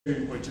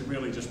which is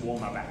really just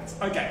warm up acts.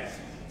 Okay,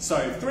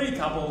 so three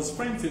couples,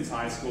 friends since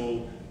high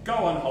school, go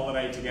on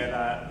holiday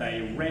together.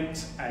 They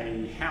rent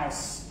a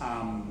house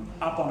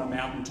up on a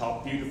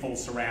mountaintop, beautiful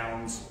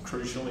surrounds,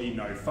 crucially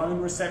no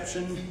phone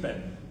reception, but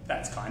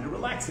that's kind of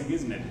relaxing,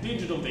 isn't it?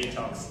 Digital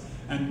detox.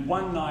 And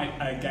one night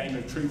a game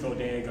of truth or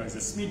dare goes a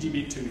smidgy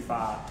bit too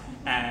far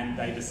and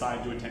they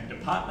decide to attempt a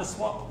partner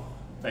swap.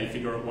 They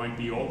figure it won't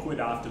be awkward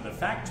after the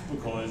fact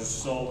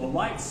because all the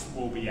lights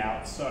will be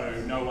out, so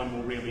no one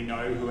will really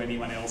know who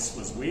anyone else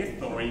was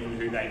with or even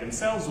who they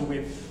themselves were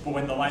with. But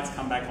when the lights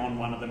come back on,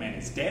 one of the men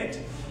is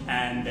dead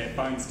and their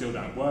phones still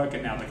don't work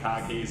and now the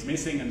car key is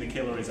missing and the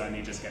killer is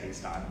only just getting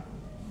started.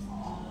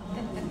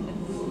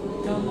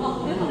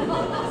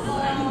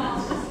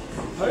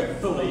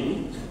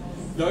 Hopefully,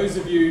 those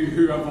of you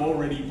who have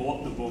already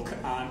bought the book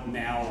aren't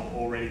now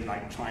already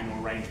like trying to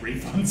arrange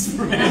refunds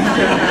for it.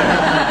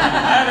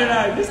 I don't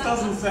know, this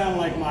doesn't sound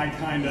like my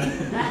kind of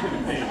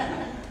thing.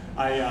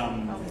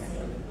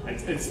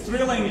 It's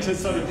thrilling to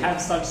sort of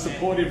have such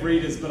supportive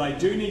readers, but I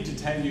do need to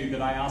tell you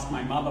that I asked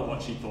my mother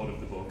what she thought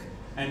of the book,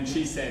 and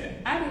she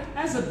said,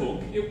 as a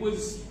book, it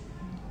was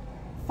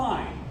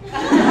fine.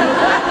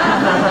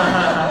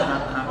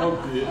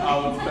 Oh dear,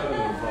 oh, it's better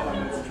than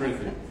fine, it's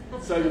terrific.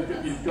 So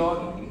you've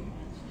got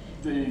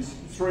these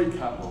three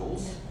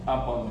couples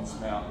up on this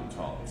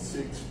mountaintop,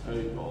 6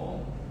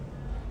 people,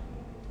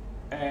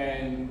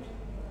 and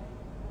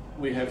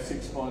we have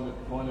 6 point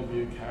of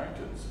view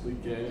characters. We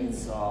get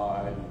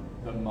inside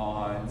the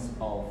minds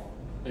of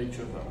each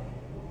of them.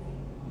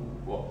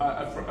 Well,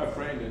 a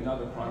friend,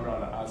 another crime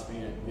writer, asked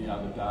me the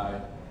other day,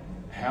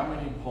 how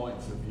many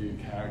points of view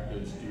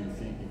characters do you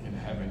think you can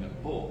have in a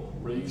book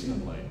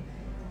reasonably?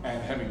 And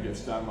having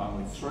just done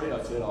one with 3,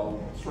 I said, oh,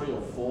 3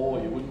 or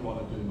 4, you wouldn't want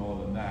to do more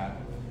than that.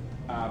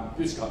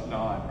 This got 9,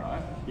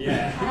 right?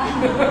 Yeah.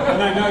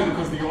 And I know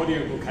because the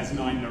audiobook has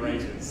 9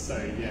 narrators, so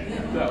yeah.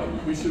 No,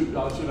 I should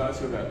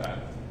ask you about that.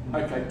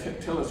 Okay,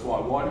 tell us why.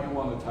 Why do you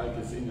want to take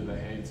us into the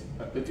heads,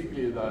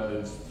 particularly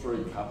those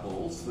 3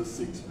 couples, the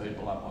 6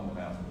 people up on the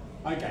mountain?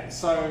 Okay,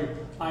 so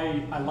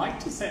I like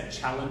to set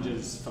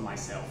challenges for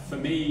myself. For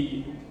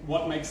me,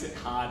 what makes it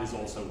hard is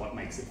also what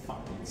makes it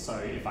fun. So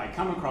if I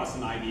come across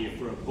an idea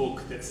for a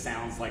book that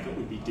sounds like it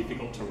would be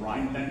difficult to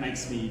write, that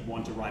makes me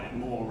want to write it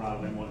more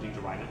rather than wanting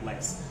to write it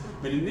less.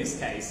 But in this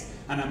case,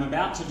 and I'm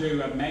about to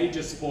do a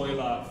major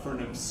spoiler for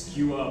an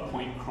obscure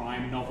point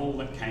crime novel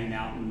that came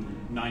out in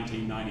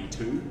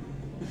 1992.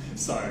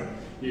 So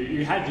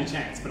you had your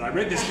chance, but I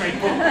read this great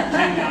book that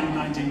came out in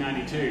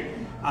 1992.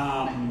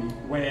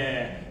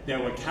 Where there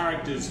were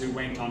characters who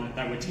went on it,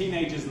 they were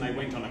teenagers and they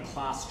went on a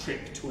class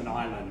trip to an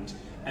island,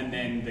 and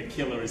then the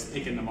killer is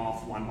picking them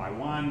off one by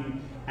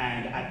one,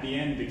 and at the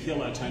end the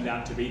killer turned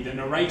out to be the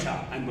narrator,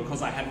 and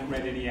because I hadn't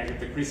read any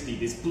Agatha Christie,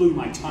 this blew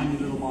my tiny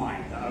little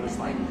mind. I was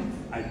like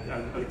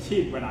a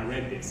kid when I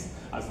read this.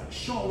 I was like,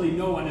 surely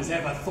no one has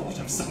ever thought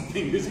of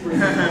something this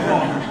brilliant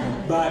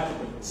wrong. But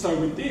so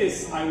with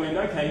this, I went,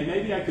 okay,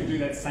 maybe I could do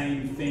that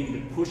same thing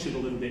but push it a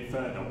little bit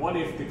further. What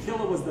if the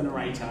killer was the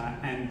narrator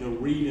and the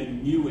reader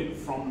knew it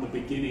from the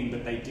beginning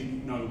but they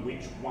didn't know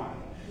which one?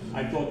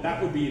 I thought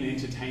that would be an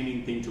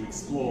entertaining thing to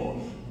explore,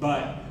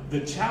 but the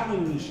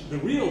challenge, the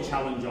real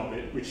challenge of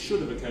it, which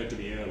should have occurred to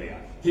me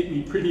earlier, hit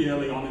me pretty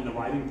early on in the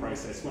writing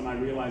process when I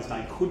realised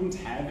I couldn't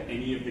have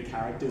any of the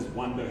characters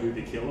wonder who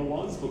the killer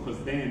was, because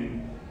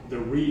then the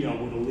reader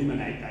would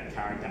eliminate that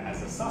character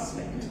as a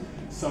suspect.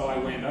 So I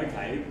went,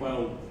 okay,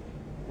 well,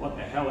 what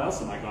the hell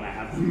else am I going to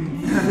have them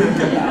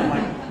think about?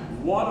 Like,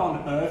 what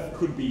on earth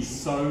could be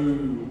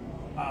so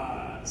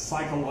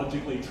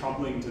psychologically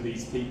troubling to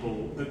these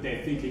people that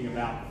they're thinking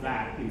about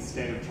that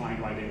instead of trying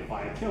to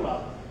identify a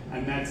killer?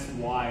 And that's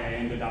why I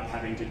ended up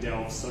having to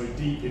delve so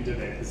deep into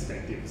their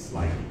perspectives,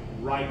 like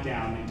right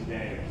down into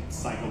their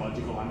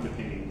psychological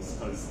underpinnings,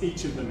 because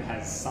each of them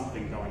has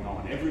something going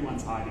on.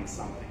 Everyone's hiding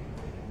something.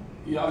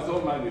 Yeah, I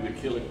thought maybe the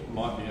killer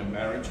might be a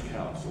marriage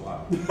counsellor.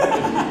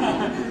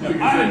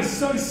 I am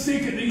so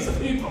sick of these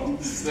people.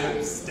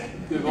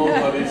 They've all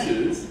got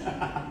issues.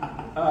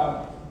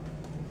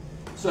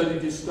 So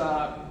did you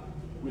start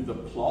with the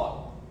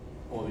plot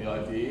or the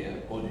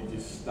idea, or did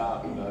you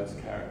start with those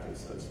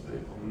characters, those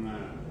people? No.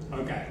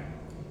 Okay.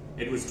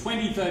 It was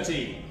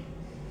 2013.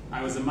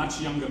 I was a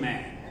much younger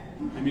man.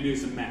 Let me do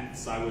some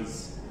maths. I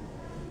was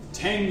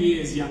 10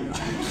 years younger.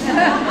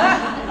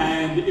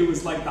 And it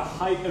was like the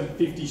height of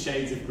 50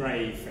 Shades of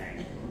Grey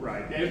fame,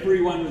 right?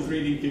 Everyone was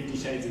reading 50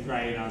 Shades of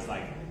Grey, and I was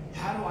like,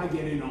 how do I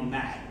get in on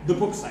that? The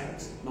book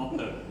sales, not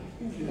the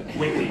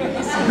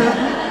whippings.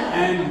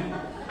 And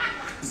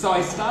so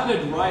I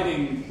started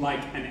writing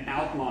like an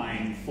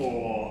outline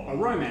for a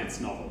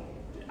romance novel.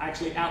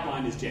 Actually,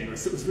 outline is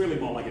generous. It was really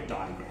more like a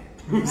diagram.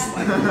 It was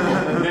like,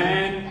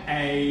 man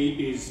A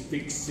is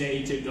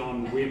fixated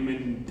on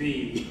women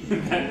B,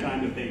 that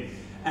kind of thing.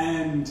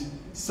 And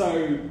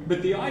so,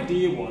 but the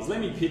idea was, let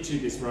me picture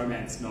this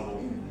romance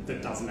novel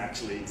that doesn't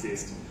actually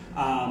exist.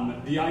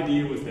 The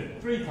idea was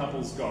that 3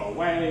 couples go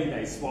away,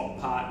 they swap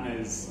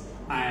partners,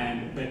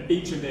 but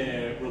each of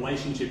their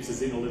relationships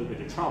is in a little bit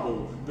of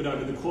trouble, but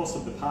over the course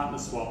of the partner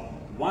swap,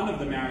 one of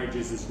the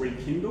marriages is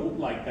rekindled,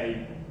 like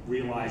they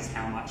realise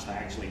how much they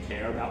actually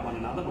care about one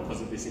another because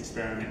of this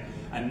experiment.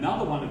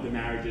 Another one of the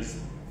marriages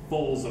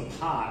falls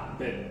apart,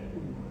 but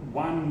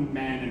one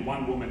man and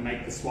one woman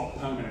make the swap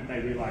permanent. They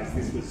realise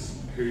this was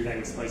who they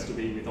were supposed to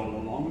be with all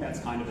along. That's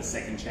kind of a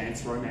second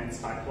chance romance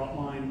type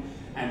plotline.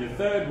 And the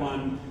third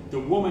one, the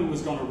woman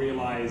was going to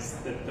realise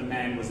that the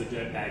man was a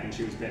dirtbag and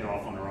she was better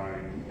off on her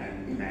own,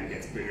 and the man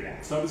gets booted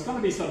out. So it was going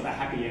to be sort of a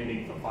happy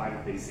ending for 5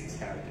 of these 6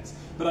 characters.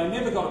 But I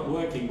never got it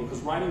working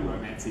because writing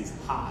romance is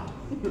hard.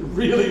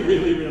 Really,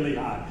 really, really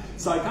hard.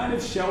 So I kind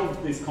of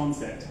shelved this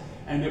concept,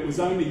 and it was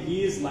only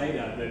years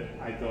later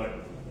that I thought,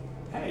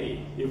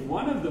 hey, if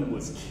one of them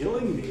was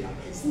killing the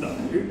others though,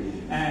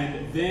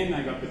 and then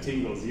I got the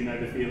tingles, you know,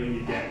 the feeling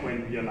you get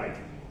when you're like,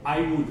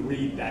 I would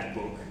read that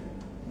book,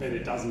 but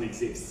it doesn't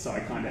exist, so I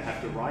kind of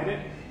have to write it.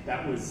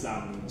 That was,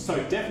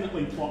 so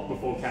definitely plot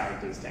before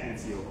characters, to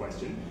answer your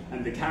question.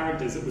 And the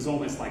characters, it was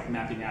almost like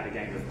mapping out a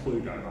game of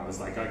Cluedo. I was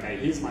like, okay,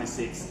 here's my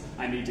 6.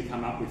 I need to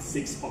come up with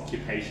 6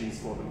 occupations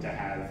for them to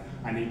have.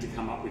 I need to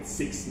come up with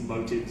 6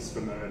 motives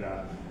for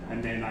murder.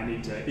 And then I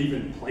need to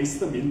even place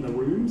them in the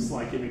rooms,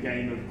 like in a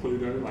game of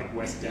Cluedo, like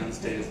west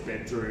downstairs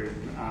bedroom,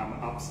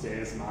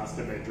 upstairs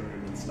master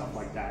bedroom and stuff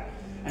like that.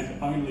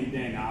 And only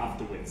then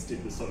afterwards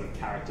did the sort of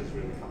characters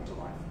really come to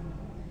life.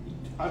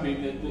 I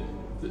mean,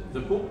 the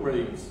book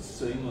reads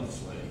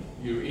seamlessly.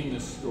 You're in the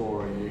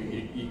story,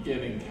 you're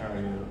getting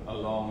carried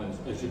along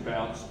as you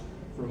bounce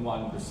from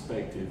one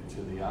perspective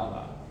to the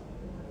other.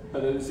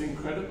 But it's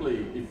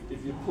incredibly,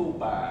 if you pull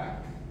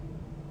back,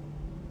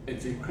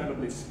 it's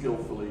incredibly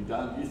skillfully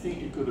done. Do you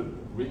think you could have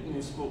written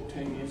this book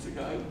 10 years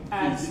ago?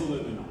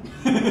 Absolutely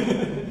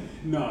not.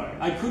 No,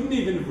 I couldn't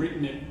even have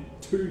written it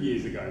 2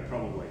 years ago,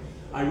 probably.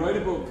 I wrote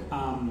a book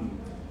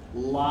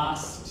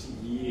last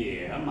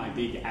year. My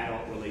big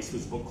adult release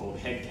was a book called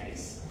Head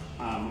Case,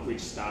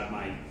 which starred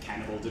my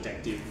cannibal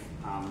detective,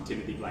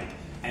 Timothy Blake.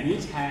 And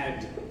it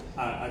had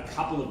a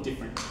couple of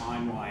different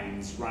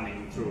timelines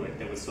running through it.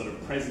 There was sort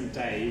of present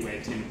day where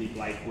Timothy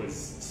Blake was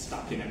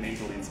stuck in a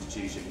mental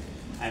institution.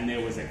 And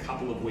there was a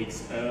couple of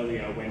weeks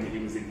earlier when he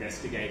was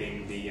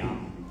investigating the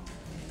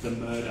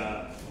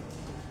murder,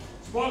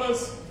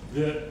 spoilers,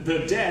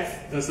 the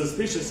death, the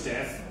suspicious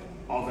death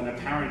of an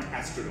apparent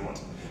astronaut.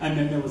 And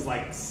then there was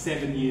like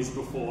 7 years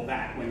before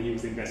that when he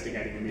was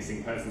investigating a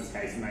missing persons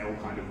case, and they all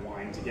kind of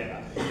wind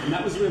together. And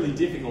that was really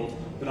difficult,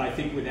 but I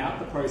think without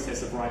the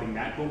process of writing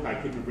that book, I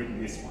couldn't have written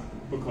this one,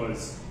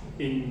 because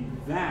in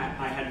that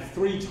I had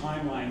 3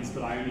 timelines,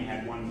 but I only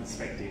had 1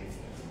 perspective.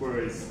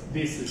 Whereas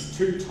this is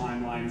 2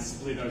 timelines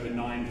split over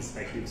 9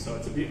 perspectives, so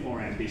it's a bit more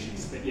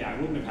ambitious. But yeah,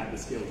 I wouldn't have had the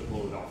skill to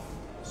pull it off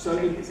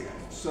 10 years ago.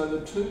 So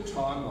the 2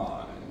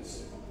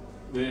 timelines,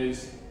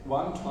 there's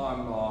one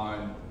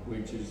timeline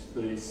which is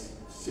these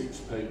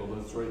 6 people,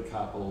 the 3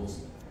 couples,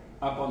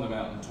 up on the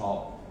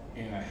mountaintop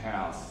in a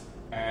house,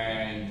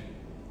 and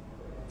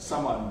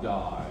someone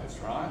dies,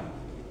 right?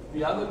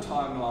 The other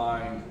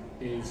timeline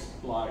is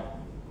like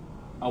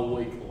a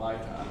week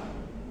later,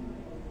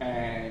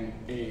 and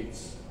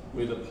it's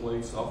with a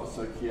police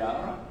officer,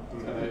 Kiara,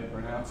 is that how you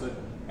pronounce it,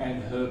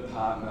 and her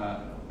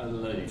partner,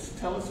 Elise.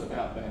 Tell us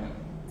about them.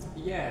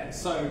 Yeah,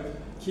 so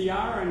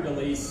Kiara and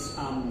Elise,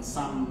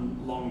 some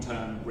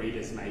long-term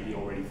readers may be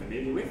already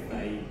familiar with.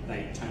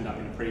 They turned up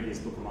in a previous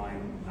book of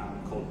mine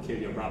called Kill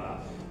Your Brother.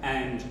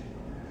 And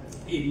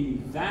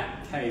in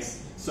that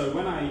case, so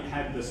when I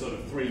had the sort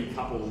of 3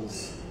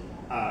 couples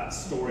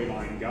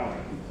storyline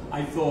going,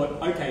 I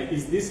thought, okay,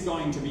 is this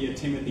going to be a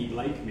Timothy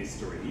Blake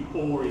mystery,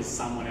 or is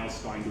someone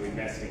else going to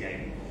investigate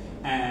it?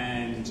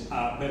 And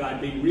but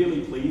I'd been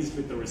really pleased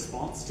with the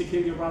response to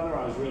Kill Your Brother.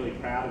 I was really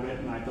proud of it,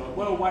 and I thought,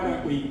 well, why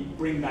don't we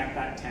bring back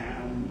that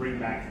town, bring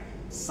back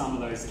some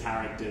of those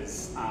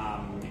characters,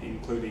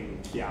 including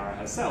Kiara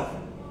herself.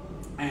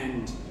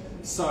 And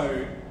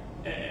so,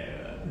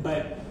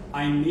 but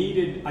I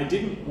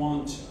didn't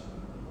want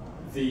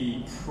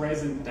the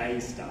present day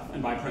stuff,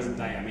 and by present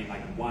day I mean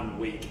like 1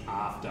 week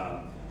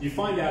after. You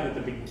find out at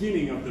the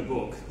beginning of the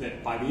book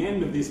that by the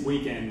end of this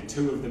weekend,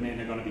 2 of the men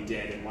are going to be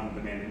dead and one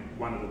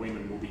of the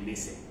women will be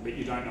missing, but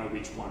you don't know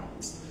which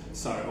ones.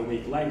 So a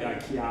week later,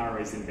 Kiara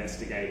is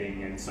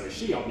investigating, and so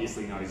she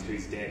obviously knows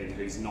who's dead and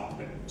who's not,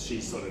 but she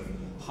sort of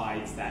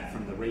hides that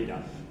from the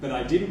reader. But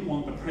I didn't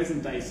want the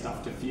present day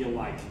stuff to feel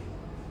like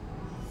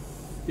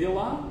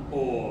filler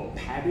or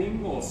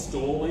padding or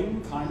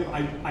stalling, kind of.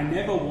 I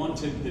never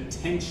wanted the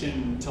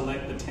tension to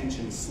let the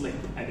tension slip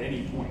at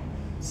any point.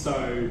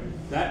 So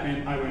that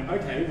meant I went,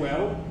 okay,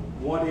 well,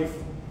 what if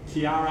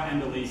Kiara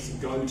and Elise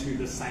go to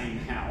the same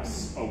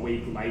house a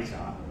week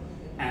later,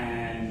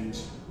 and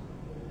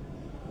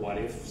what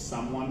if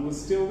someone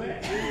was still there?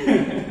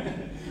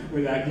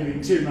 Without giving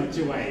too much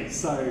away.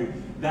 So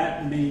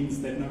that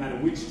means that no matter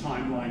which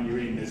timeline you're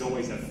in, there's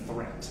always a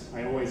threat.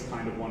 I always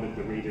kind of wanted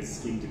the reader's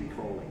skin to be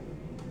crawling.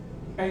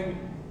 And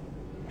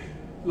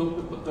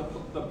look,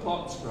 the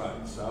plot's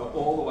great, so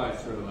all the way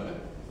through it,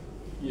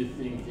 you're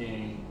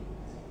thinking,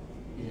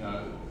 you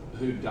know,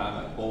 who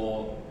done it,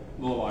 or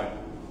more like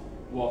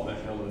what the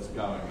hell is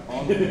going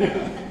on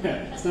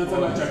here. It's not so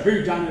much a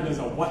whodunit as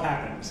a what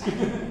happened.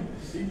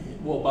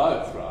 Well,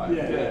 both, right?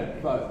 Yeah.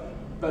 Both.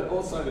 But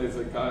also there's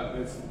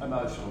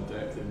emotional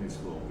depth in this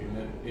book, in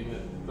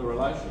that the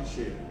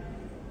relationship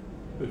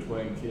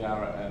between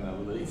Kiara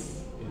and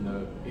Elise in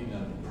the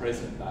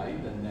present day,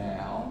 the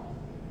now,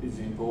 is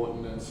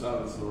important, and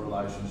so is the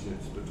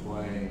relationships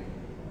between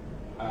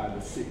the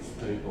 6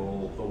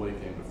 people the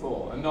weekend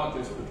before, and not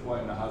just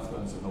between the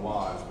husbands and the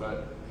wives,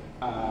 but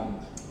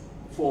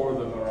 4 of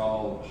them are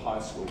old high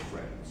school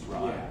friends,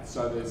 right? Yeah.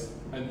 So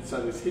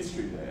there's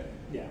history there.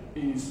 Yeah.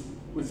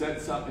 Was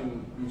that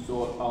something you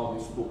thought, oh,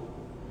 this book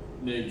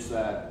needs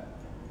that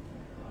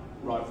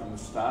right from the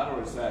start,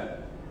 or is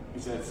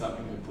that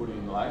something you put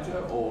in later,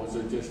 or was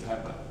it just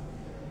happen?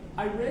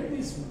 I read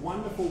this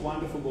wonderful,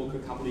 wonderful book a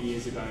couple of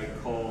years ago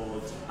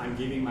called I'm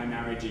Giving My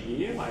Marriage a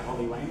Year by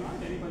Holly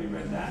Wainwright. Anybody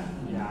read that?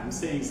 Yeah, I'm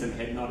seeing some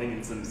head nodding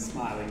and some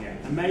smiling. Yeah.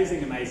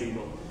 Amazing, amazing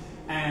book.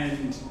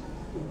 And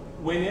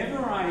whenever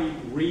I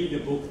read a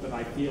book that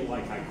I feel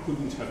like I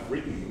couldn't have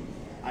written,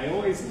 I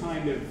always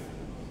kind of,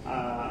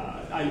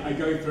 I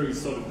go through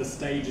sort of the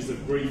stages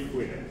of grief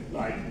with it.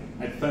 Like,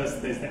 at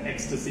first there's the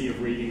ecstasy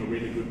of reading a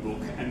really good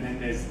book, and then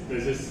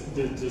there's just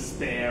the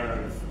despair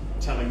of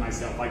telling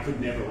myself I could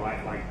never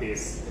write like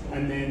this,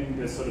 and then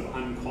the sort of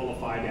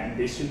unqualified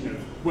ambition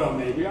of, well,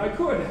 maybe I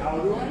could, how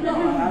do I know,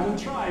 I haven't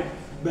tried.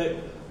 But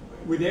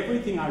with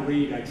everything I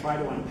read, I try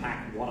to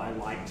unpack what I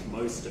liked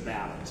most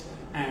about it.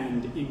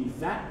 And in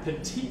that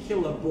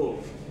particular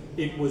book,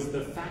 it was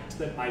the fact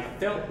that I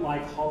felt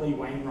like Holly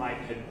Wainwright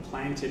had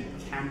planted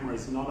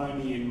cameras not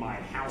only in my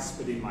house,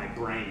 but in my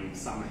brain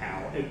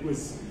somehow.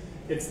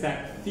 It's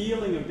that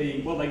feeling of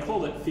being, well, they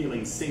call it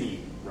feeling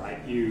singing,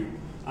 right? You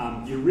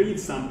read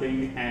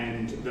something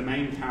and the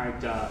main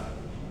character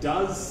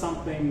does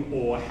something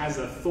or has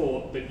a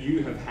thought that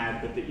you have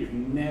had but that you've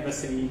never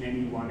seen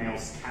anyone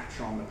else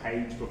capture on the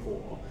page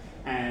before.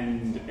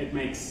 And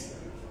it's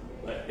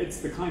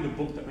the kind of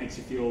book that makes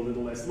you feel a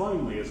little less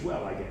lonely as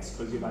well, I guess,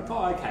 because you're like,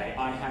 oh, okay,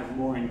 I have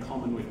more in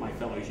common with my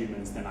fellow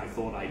humans than I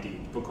thought I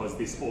did, because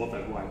this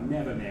author who I've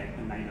never met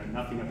and they know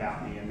nothing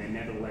about me, and they're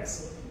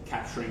nevertheless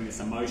capturing this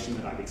emotion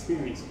that I've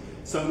experienced.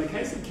 So in the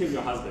case of Kill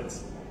Your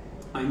Husbands,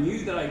 I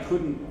knew that I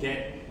couldn't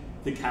get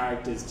the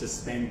characters to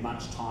spend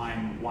much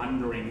time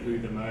wondering who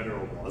the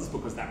murderer was,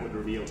 because that would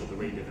reveal to the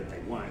reader that they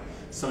weren't.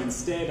 So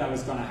instead I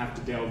was going to have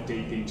to delve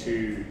deep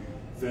into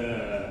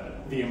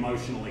the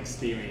emotional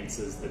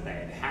experiences that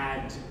they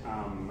had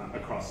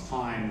across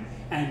time.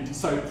 And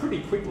so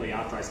pretty quickly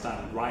after I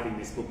started writing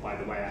this book, by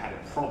the way, I had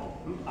a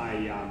problem.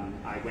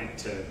 I went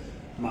to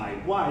my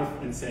wife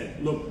and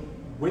said, look,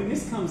 when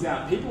this comes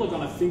out, people are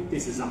going to think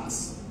this is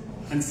us.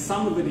 And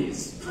some of it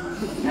is.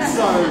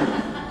 So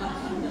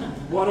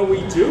what do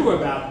we do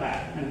about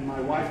that? And my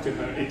wife, to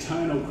her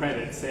eternal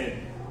credit, said,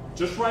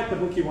 just write the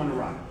book you want to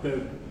write.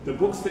 The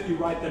books that you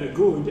write that are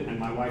good, and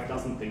my wife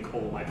doesn't think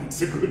all my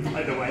books are good,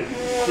 by the way.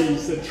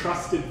 She's a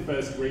trusted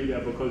first reader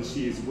because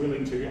she is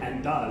willing to,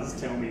 and does,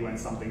 tell me when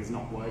something's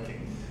not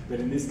working. But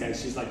in this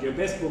case, she's like, your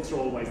best books are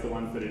always the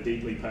ones that are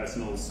deeply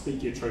personal.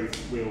 Speak your truth.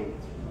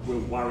 We'll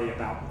worry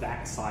about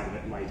that side of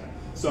it later.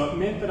 So it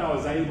meant that I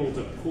was able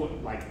to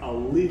put like a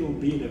little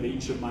bit of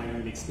each of my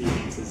own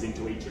experiences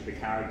into each of the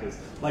characters.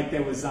 Like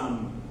there was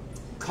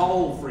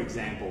Cole, for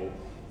example,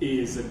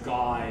 is a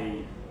guy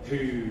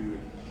who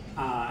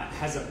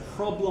has a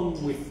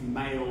problem with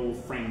male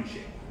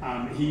friendship.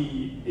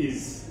 He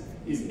is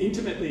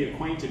intimately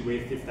acquainted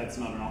with, if that's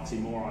not an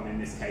oxymoron in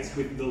this case,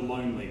 with the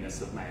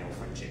loneliness of male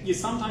friendship. You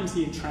sometimes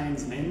hear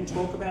trans men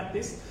talk about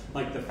this,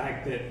 like the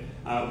fact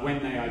that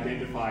when they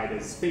identified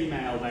as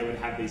female, they would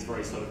have these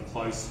very sort of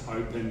close,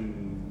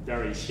 open,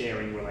 very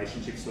sharing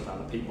relationships with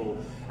other people,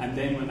 and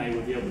then when they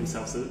revealed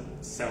themselves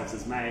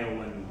as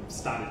male and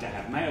started to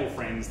have male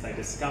friends, they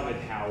discovered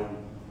how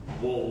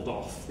walled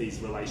off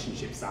these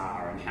relationships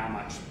are, and how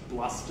much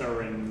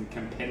bluster and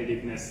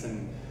competitiveness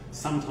and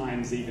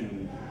sometimes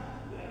even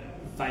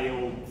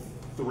veiled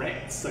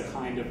threats are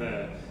kind of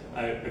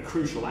a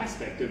crucial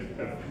aspect of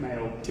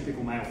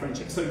typical male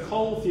friendship. So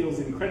Cole feels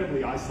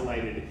incredibly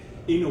isolated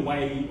in a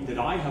way that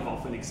I have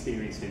often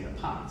experienced in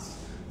the past.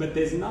 But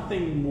there's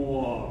nothing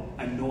more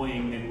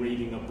annoying than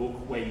reading a book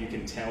where you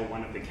can tell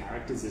one of the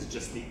characters is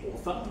just the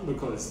author,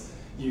 because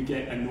you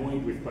get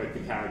annoyed with both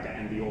the character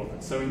and the author.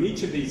 So in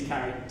each of these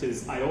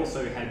characters, I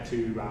also had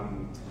to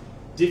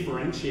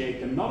differentiate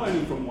them not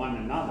only from one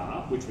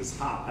another, which was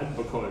hard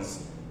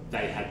because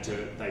they had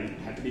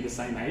to be the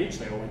same age,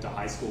 they all went to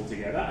high school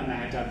together, and they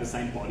had to have the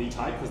same body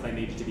type because they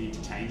needed to be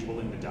interchangeable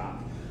in the dark.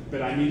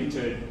 But I needed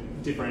to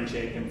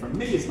differentiate them from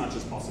me as much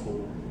as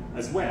possible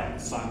as well.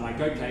 So I'm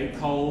like, okay,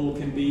 Cole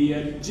can be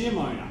a gym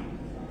owner.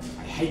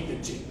 I hate the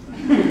gym.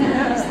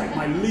 It's like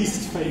my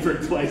least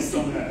favourite place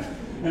on earth.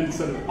 And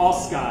sort of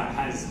Oscar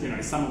has, you know,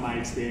 some of my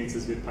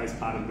experiences with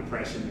postpartum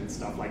depression and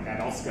stuff like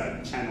that.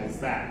 Oscar channels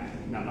that.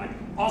 And I'm like,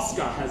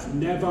 Oscar has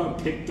never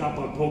picked up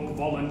a book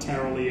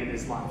voluntarily in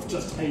his life,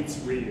 just hates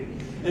reading.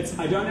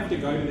 I don't have to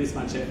go to this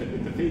much effort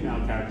with the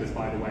female characters,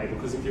 by the way,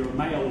 because if you're a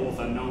male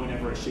author, no one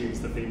ever assumes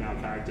the female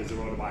characters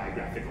are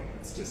autobiographical.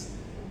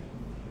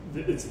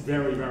 It's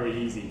very, very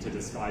easy to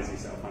disguise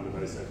yourself under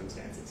those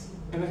circumstances.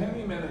 And how do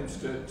you manage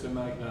to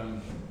make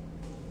them,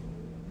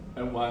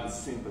 at once,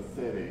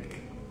 sympathetic,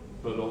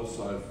 but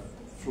also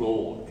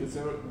flawed? Because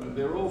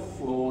they're all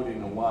flawed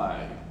in a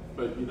way,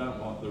 but you don't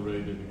want the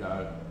reader to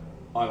go,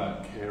 I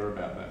don't care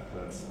about that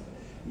person.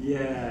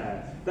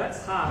 Yeah,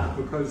 that's hard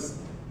because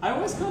I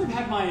always kind of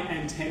have my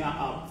antenna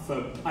up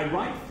I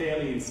write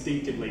fairly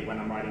instinctively when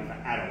I'm writing for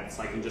adults.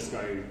 I can just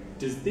go,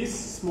 does this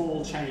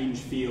small change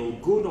feel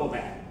good or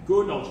bad?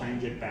 Good, I'll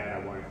change it,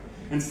 bad, I won't.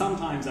 And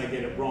sometimes I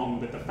get it wrong,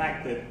 but the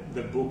fact that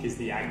the book is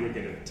the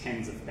aggregate of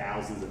tens of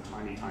thousands of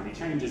tiny, tiny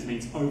changes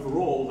means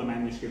overall the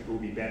manuscript will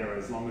be better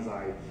as long as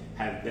I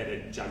have better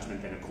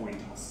judgment than a coin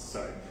toss.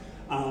 So,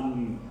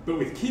 but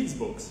with kids'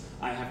 books,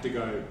 I have to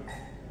go,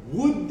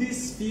 would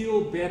this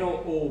feel better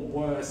or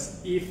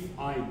worse if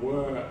I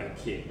were a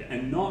kid?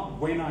 And not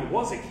when I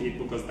was a kid,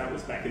 because that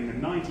was back in the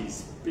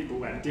 90s.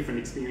 People had different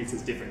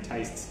experiences, different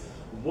tastes.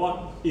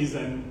 What is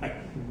a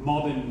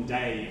modern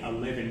day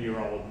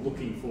 11-year-old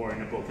looking for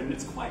in a book? And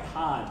it's quite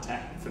hard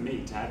for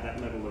me to have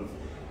that level of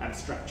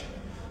abstraction.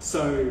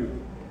 So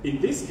in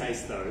this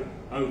case though,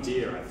 oh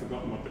dear, I've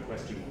forgotten what the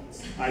question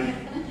was. I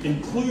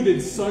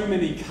included so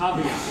many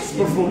caveats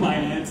before my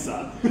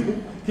answer.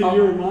 Can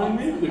you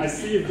remind me? I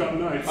see you've got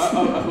notes.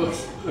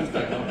 I've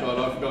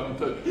forgotten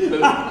too.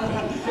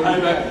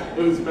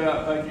 It was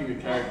about making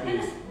the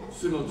characters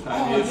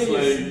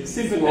simultaneously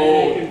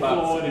sympathetic and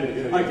flawed.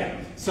 Okay,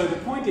 so the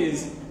point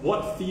is,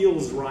 what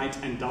feels right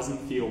and doesn't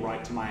feel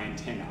right to my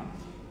antenna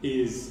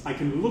is I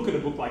can look at a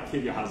book like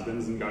Kill Your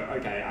Husbands and go,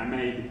 okay, I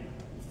made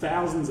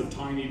thousands of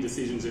tiny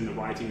decisions in the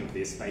writing of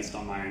this based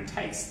on my own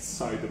tastes,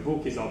 so the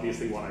book is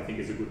obviously what I think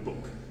is a good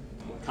book.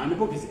 What kind of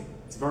book is it?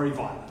 It's very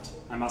violent.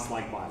 I must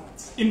like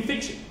violence. In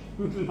fiction,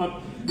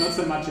 not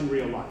so much in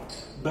real life.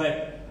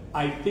 But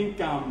I think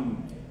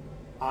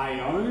I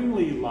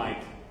only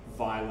like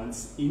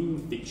violence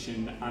in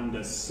fiction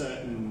under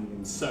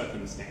certain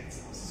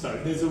circumstances. So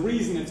there's a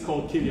reason it's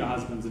called Kill Your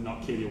Husbands and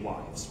not Kill Your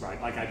Wives,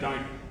 right? Like I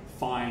don't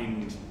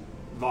find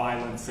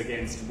violence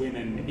against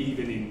women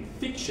even in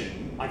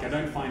fiction, like I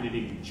don't find it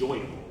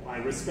enjoyable. I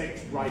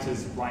respect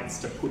writers' rights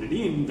to put it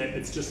in, but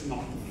it's just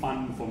not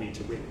fun for me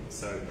to read.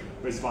 So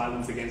there's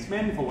violence against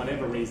men for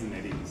whatever reason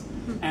it is.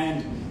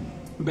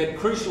 But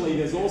crucially,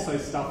 there's also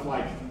stuff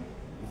like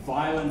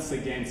violence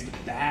against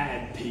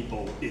bad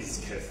people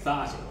is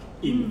cathartic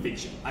in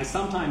fiction. I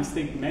sometimes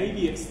think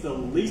maybe it's the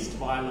least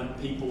violent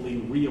people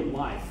in real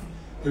life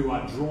who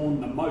are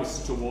drawn the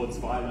most towards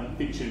violent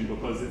fiction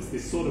because it's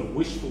this sort of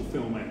wish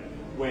fulfillment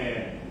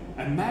where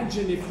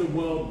imagine if the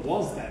world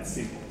was that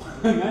simple.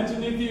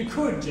 Imagine if you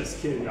could just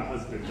kill your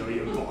husband or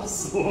your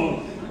boss or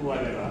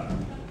whatever.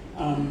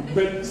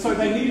 But so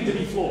they needed to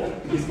be flawed,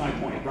 is my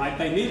point, right?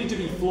 They needed to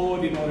be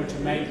flawed in order to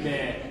make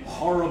their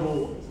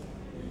horrible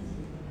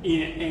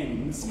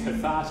ends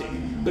cathartic,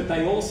 but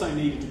they also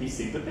needed to be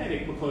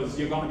sympathetic because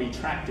you're going to be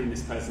trapped in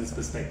this person's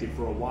perspective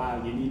for a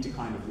while. You need to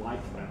kind of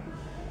like them.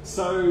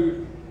 So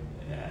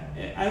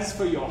as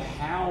for your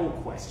how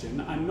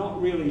question, I'm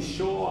not really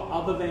sure,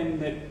 other than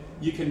that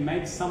you can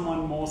make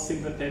someone more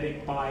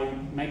sympathetic by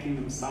making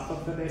them suffer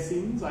for their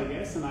sins, I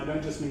guess, and I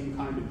don't just mean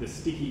kind of the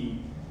sticky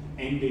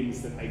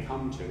endings that they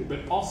come to, but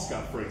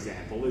Oscar, for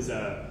example, is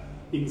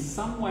in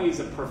some ways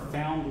a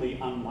profoundly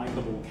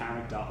unlikable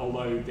character,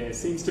 although there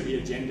seems to be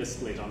a gender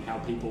split on how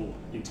people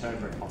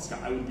interpret Oscar.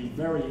 I would be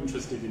very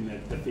interested in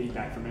the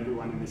feedback from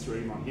everyone in this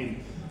room on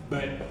him.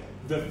 But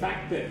the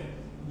fact that,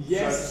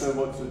 yes... So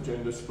what's the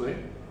gender split?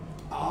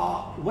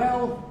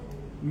 Well,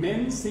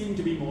 men seem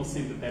to be more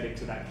sympathetic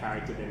to that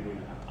character than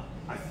women are,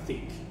 I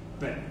think.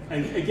 But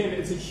again,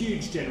 it's a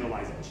huge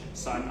generalisation,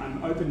 so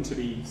I'm open to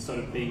be sort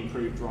of being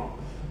proved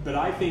wrong. But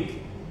I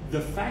think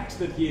the fact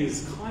that he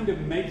is kind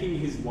of making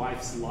his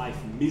wife's life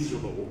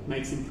miserable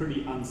makes him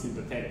pretty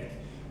unsympathetic.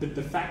 But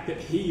the fact that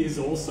he is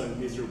also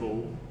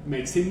miserable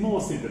makes him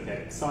more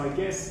sympathetic. So I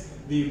guess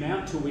the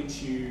amount to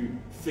which you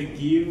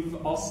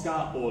forgive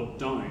Oscar or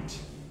don't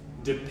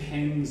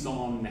depends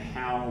on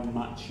how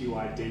much you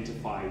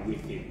identify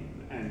with him.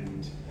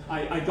 And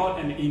I got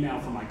an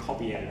email from my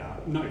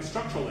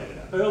structural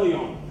editor, early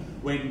on,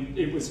 when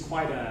it was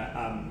quite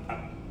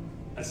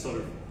a sort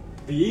of,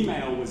 the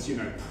email was,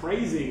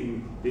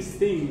 praising this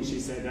thing. She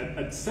said,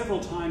 at several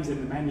times in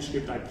the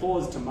manuscript, I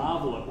paused to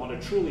marvel at what a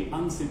truly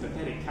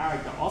unsympathetic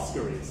character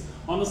Oscar is.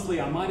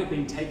 Honestly, I might have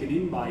been taken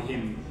in by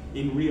him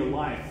in real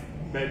life,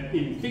 but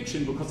in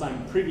fiction, because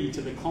I'm privy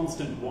to the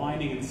constant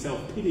whining and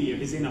self-pity of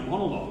his inner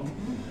monologue,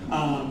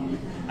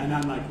 and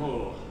I'm like,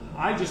 oh,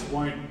 I just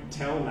won't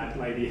tell that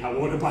lady how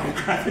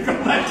autobiographical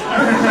that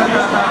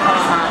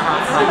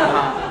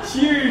character is.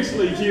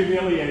 Hugely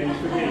humiliating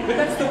for me. But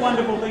that's the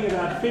wonderful thing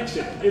about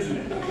fiction, isn't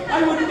it?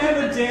 I would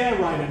never dare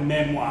write a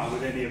memoir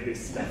with any of this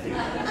stuff in it.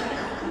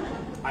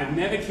 I've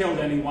never killed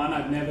anyone,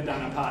 I've never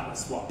done a partner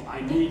swap.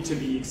 I need to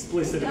be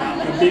explicit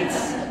about the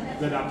bits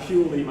that are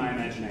purely my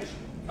imagination.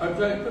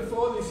 Okay,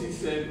 before this he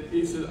said,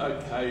 is it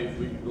okay if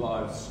we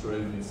live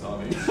stream this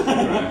on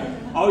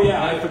Instagram? Oh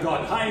yeah, I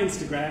forgot. Hi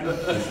Instagram.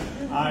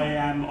 I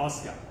am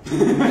Oscar.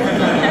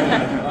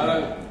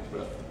 I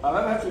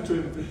don't have to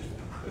do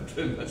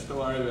too much to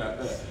worry about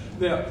that.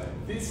 Now,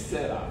 this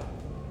setup,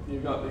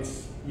 you've got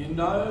this, you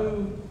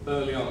know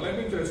early on, let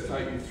me just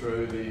take you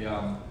through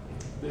the,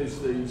 there's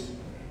these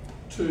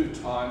 2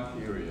 time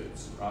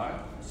periods, right?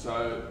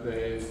 So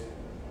there's,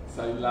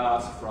 say,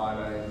 last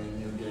Friday, and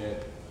then you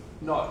get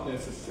not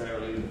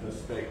necessarily the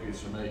perspectives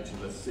from each of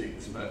the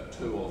 6, but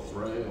 2 or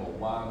 3 or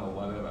 1 or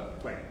whatever.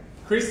 Wait,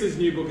 Chris's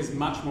new book is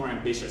much more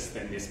ambitious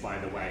than this, by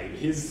the way.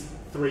 His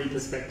 3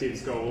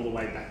 perspectives go all the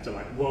way back to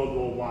like World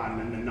War I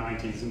and the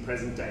 90s and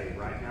present day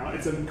right now.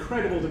 It's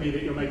incredible to me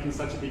that you're making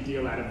such a big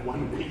deal out of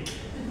 1 week.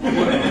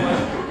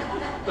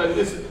 But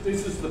this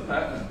is the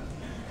pattern.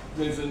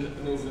 There's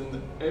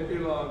an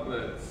epilogue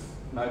that's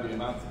maybe a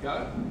month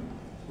ago,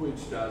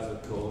 which does,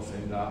 of course,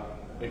 end up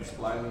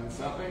explaining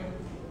something.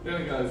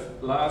 Then it goes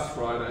last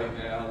Friday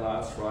now,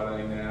 last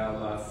Friday now,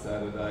 last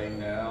Saturday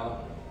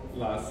now,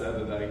 last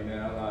Saturday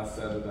now, last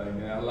Saturday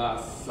now,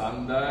 last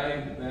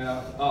Sunday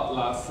now, oh,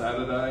 last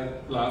Saturday,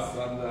 last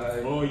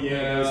Sunday. Oh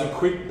yeah, there's a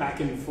quick back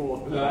and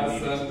forth. Last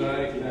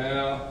Sunday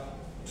now,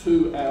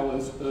 2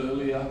 hours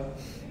earlier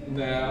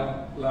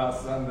now,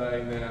 last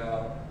Sunday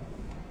now,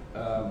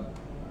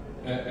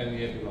 and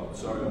the epilogue.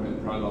 Sorry, I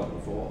meant prologue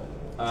before.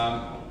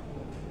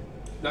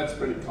 That's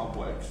pretty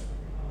complex.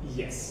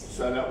 Yes.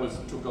 So that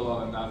took a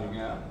lot of nutting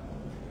out.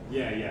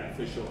 Yeah,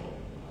 for sure.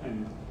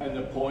 And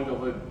the point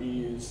of it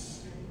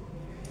is,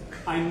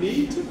 I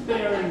need to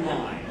bear in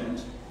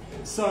mind,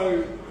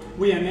 so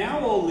we are now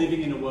all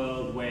living in a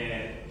world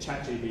where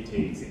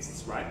ChatGPT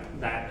exists, right?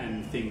 That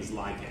and things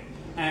like it.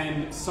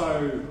 And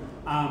so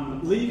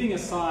leaving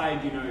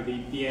aside, you know,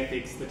 the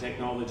ethics, the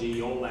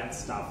technology, all that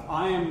stuff,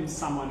 I am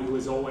someone who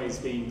has always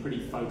been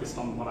pretty focused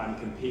on what I'm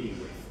competing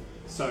with.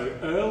 So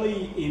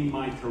early in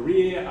my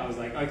career, I was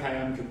like, okay,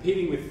 I'm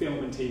competing with film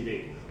and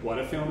TV. What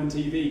are film and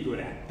TV good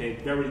at? They're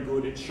very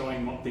good at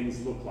showing what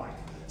things look like.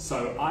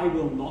 So I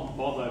will not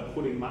bother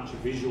putting much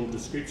visual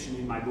description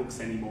in my books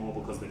anymore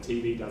because the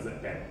TV does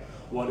it better.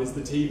 What is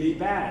the TV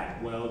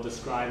bad? Well,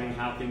 describing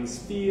how things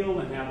feel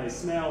and how they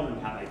smell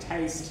and how they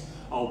taste.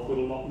 I'll put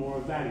a lot more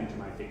of that into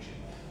my fiction.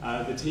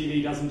 The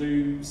TV doesn't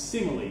do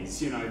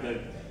similes. You know,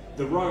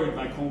 The Road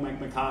by Cormac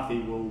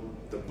McCarthy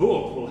the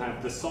book will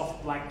have the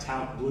soft black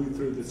talc blew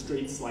through the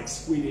streets like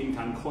squid ink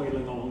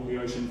uncoiling along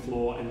the ocean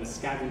floor, and the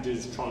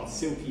scavengers trod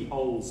silky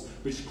holes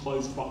which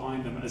closed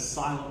behind them as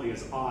silently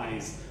as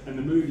eyes, and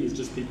the movie is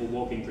just people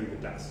walking through the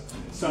dust.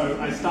 So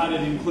I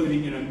started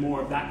including, you know, more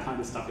of that kind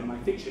of stuff in my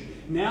fiction.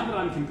 Now that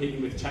I'm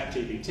competing with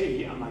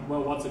ChatGPT, I'm like,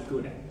 well, what's it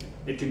good at?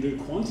 It can do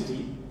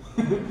quantity.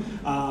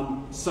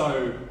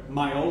 So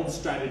my old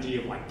strategy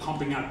of like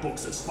pumping out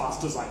books as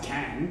fast as I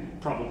can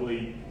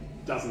probably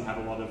doesn't have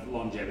a lot of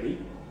longevity.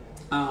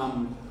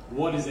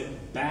 What is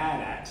it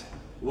bad at?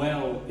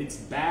 Well, it's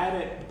bad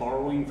at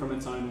borrowing from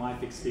its own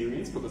life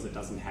experience because it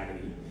doesn't have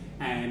any,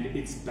 and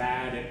it's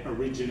bad at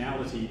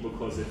originality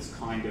because it's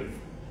kind of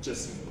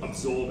just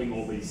absorbing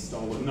all these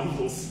stolen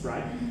novels,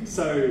 right?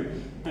 So,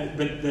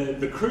 but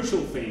the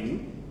crucial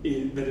thing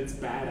that it's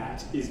bad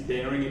at is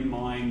bearing in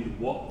mind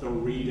what the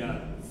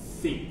reader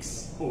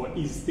thinks or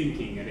is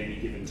thinking at any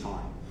given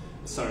time.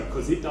 So,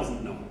 because it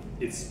doesn't know.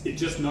 It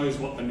just knows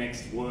what the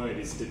next word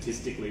is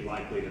statistically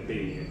likely to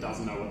be. It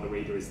doesn't know what the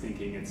reader is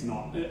thinking.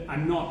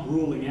 I'm not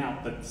ruling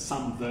out that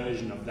some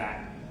version of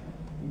that,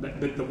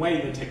 but the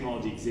way the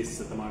technology exists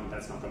at the moment,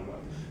 that's not going to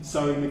work.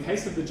 So in the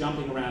case of the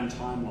jumping around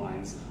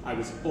timelines, I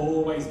was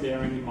always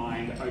bearing in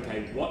mind,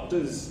 okay, what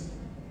does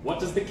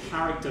the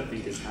character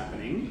think is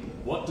happening?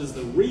 What does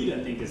the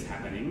reader think is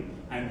happening?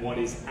 And what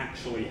is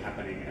actually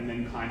happening? And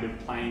then kind of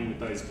playing with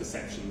those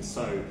perceptions.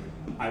 So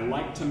I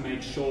like to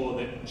make sure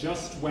that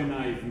just when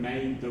I've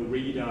made the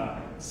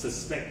reader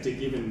suspect a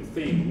given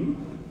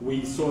thing,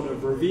 we sort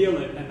of reveal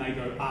it and they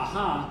go,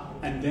 aha,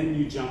 and then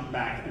you jump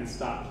back and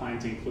start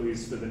planting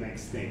clues for the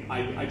next thing.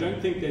 I don't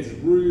think there's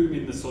room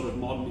in the sort of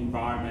modern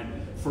environment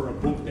for a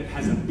book that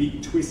has a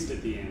big twist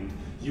at the end.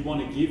 You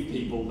want to give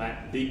people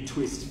that big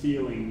twist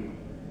feeling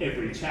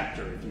every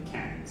chapter if you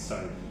can.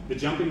 So the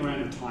jumping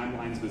around of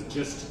timelines was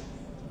just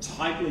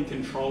tightly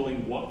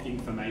controlling what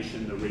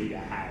information the reader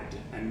had,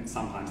 and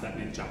sometimes that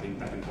meant jumping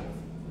back and forth.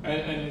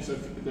 And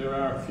there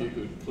are a few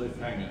good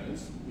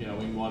cliffhangers, you know,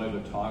 in whatever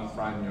time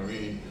frame you're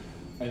in,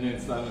 and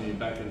then suddenly you're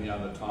back in the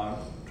other time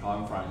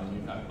frame, and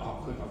you go,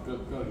 oh, quick,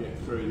 I've got to get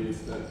through this.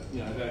 That,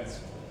 you know,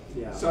 that's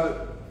yeah.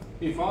 So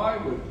if I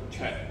would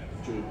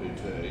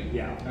ChatGPT,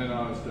 yeah, and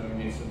I was doing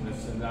this, and the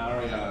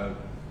scenario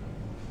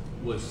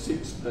was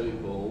 6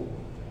 people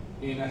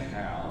in a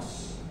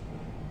house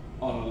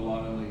on a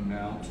lonely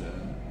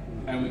mountain,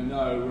 and we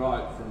know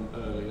right from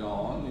early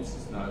on, this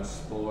is no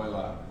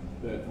spoiler,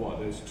 that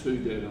there's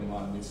 2 dead and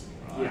 1 missing,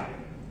 right? Yeah.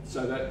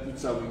 So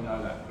we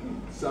know that.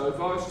 So if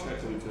I was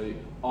ChatGPT,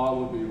 I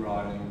would be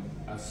writing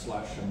a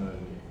slasher movie.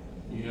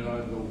 You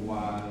know, the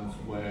ones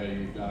where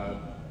you go,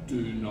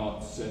 do not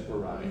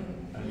separate,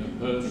 and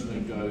the person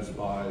who goes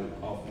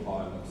off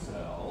by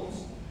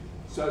themselves.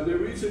 So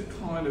there is a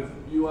kind of,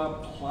 you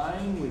are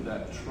playing with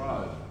that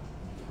trope,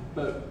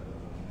 but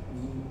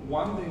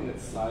one thing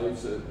that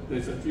saves it,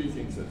 there's a few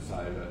things that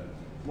save it.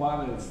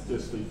 One is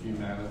just the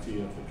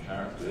humanity of the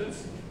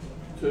characters.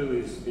 2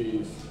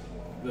 is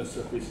the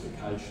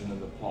sophistication of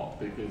the plot,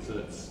 because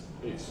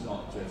it's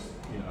not just,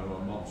 you know,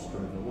 a monster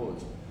in the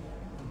woods.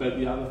 But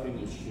the other thing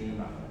is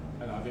humour,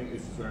 and I think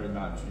this is very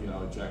much, you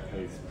know, Jack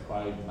Heath's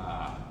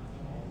trademark.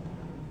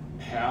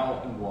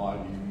 How and why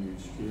do you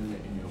use humour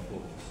in your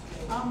books?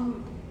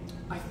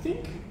 I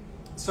think,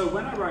 so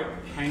when I wrote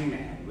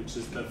Hangman, which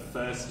is the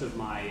first of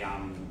my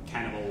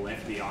cannibal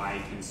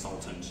FBI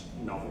consultant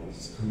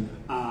novels,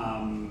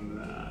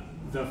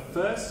 the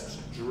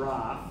first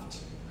draft,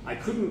 I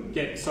couldn't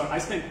get, so I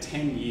spent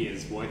 10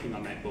 years working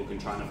on that book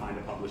and trying to find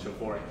a publisher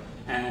for it.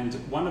 And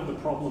one of the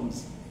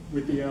problems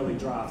with the early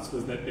drafts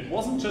was that it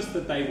wasn't just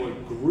that they were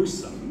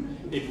gruesome,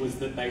 it was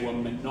that they were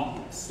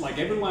monotonous. Like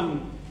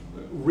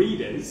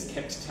readers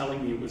kept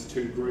telling me it was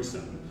too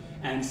gruesome.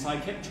 And so I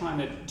kept trying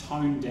to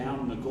tone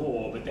down the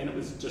gore, but then it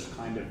was just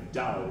kind of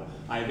dull.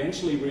 I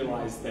eventually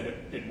realized that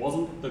it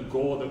wasn't the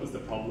gore that was the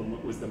problem,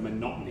 it was the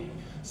monotony.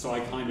 So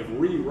I kind of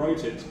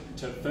rewrote it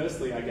to,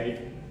 firstly I gave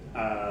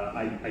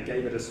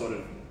it a sort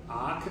of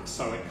arc,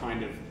 so it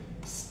kind of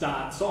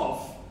starts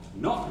off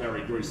not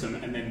very gruesome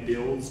and then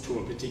builds to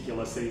a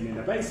particular scene in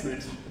a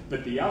basement.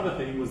 But the other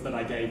thing was that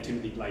I gave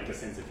Timothy Blake a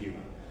sense of humour.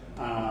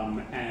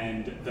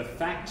 And the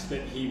fact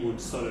that he would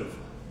sort of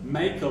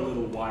make a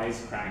little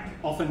wisecrack,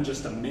 often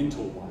just a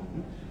mental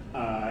one,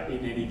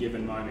 in any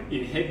given moment.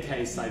 In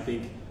Headcase, I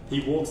think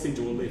he walks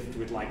into a lift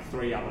with like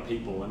 3 other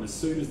people, and as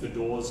soon as the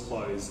doors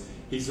close,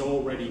 he's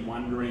already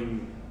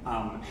wondering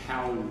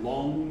how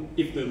long,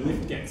 if the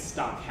lift gets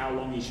stuck, how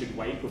long he should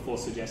wait before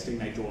suggesting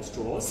they draw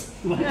straws.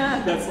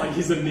 That's like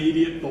his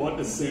immediate thought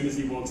as soon as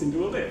he walks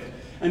into a lift.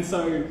 And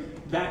so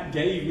that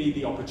gave me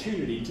the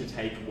opportunity to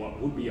take what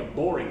would be a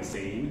boring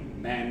scene,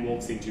 man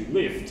walks into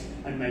lift,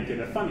 and make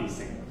it a funny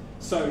scene.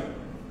 So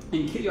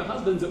in Kill Your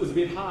Husbands, it was a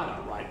bit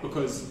harder, right?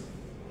 Because,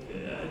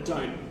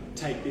 don't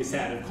take this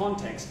out of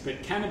context,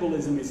 but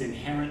cannibalism is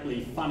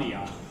inherently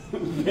funnier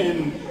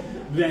than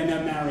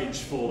a marriage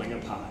falling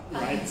apart,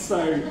 right?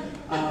 So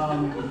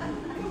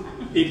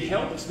it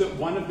helped that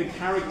one of the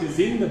characters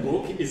in the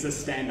book is a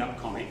stand-up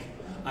comic.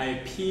 I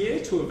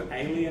appear to have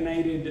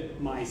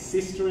alienated my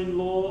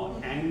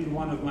sister-in-law and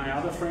one of my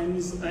other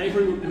friends.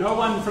 No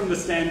one from the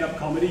stand-up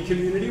comedy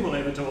community will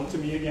ever talk to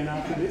me again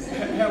after this.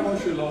 How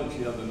was your lunch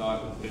the other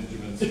night with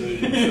Benjamin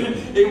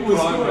Stevens? It was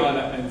crime good.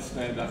 writer and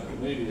stand-up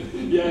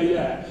comedian.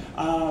 Yeah.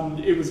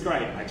 It was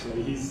great,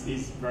 actually.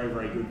 He's very,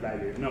 very good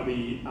value.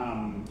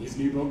 And his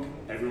new book,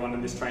 Everyone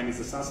in This Train is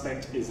a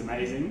Suspect, is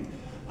amazing.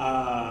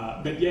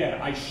 But yeah,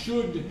 I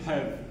should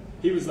have...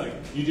 He was like,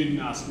 you didn't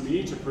ask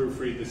me to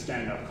proofread the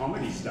stand-up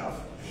comedy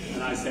stuff.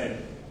 And I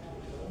said,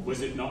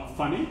 was it not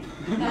funny?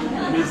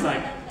 And he's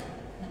like,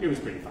 it was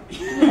pretty funny.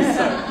 So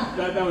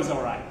that was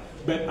all right.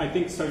 But I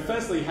think, so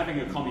firstly, having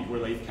a comic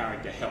relief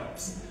character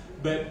helps.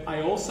 But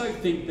I also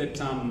think that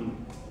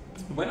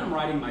when I'm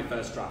writing my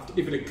first draft,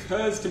 if it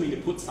occurs to me to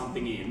put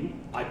something in,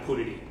 I put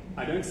it in.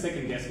 I don't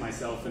second guess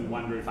myself and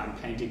wonder if I'm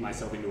painting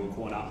myself into a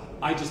corner.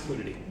 I just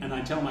put it in. And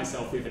I tell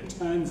myself, if it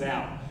turns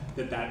out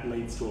that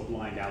leads to a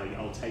blind alley,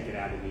 I'll take it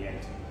out in the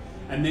editing.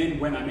 And then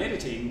when I'm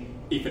editing,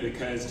 if it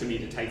occurs to me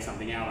to take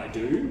something out, I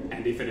do.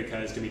 And if it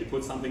occurs to me to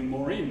put something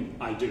more in,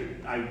 I do.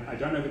 I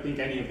don't overthink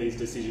any of these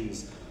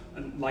decisions.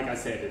 Like I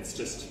said, it's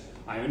just,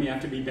 I only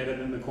have to be better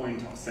than the coin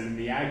toss, and in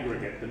the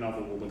aggregate, the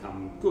novel will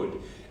become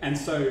good. And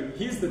so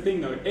here's the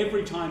thing though,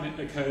 every time it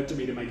occurred to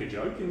me to make a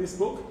joke in this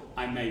book,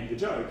 I made the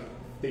joke,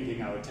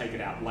 thinking I would take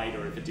it out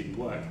later if it didn't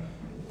work.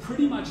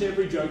 Pretty much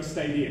every joke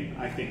stayed in,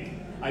 I think.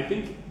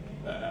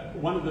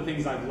 One of the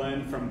things I've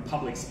learned from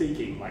public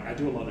speaking, like I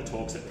do a lot of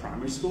talks at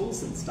primary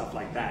schools and stuff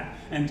like that,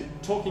 and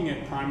talking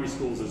at primary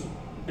schools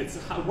it's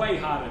way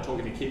harder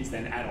talking to kids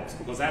than adults,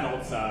 because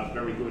adults are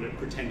very good at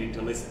pretending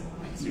to listen,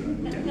 as you're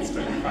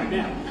demonstrating right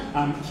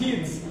now.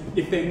 Kids,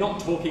 if they're not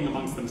talking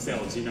amongst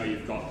themselves, you know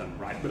you've got them,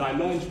 right? But I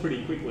learned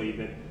pretty quickly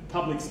that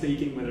public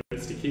speaking, whether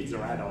it's to kids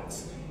or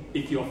adults,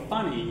 if you're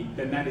funny,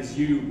 then that is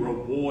you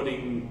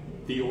rewarding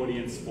the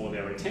audience for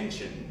their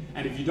attention.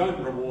 And if you don't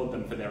reward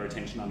them for their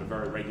attention on a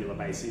very regular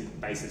basis,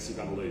 you're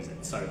going to lose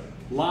it. So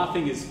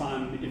laughing is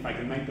fun. If I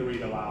can make the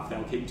reader laugh,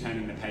 they'll keep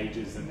turning the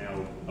pages and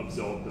they'll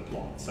absorb the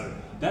plot. So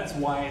that's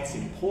why it's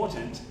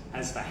important.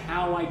 As for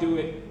how I do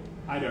it,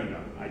 I don't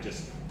know.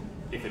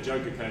 If a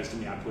joke occurs to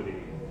me, I put it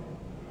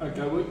in.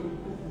 Okay,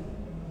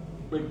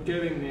 we're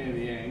getting near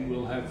the end.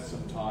 We'll have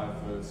some time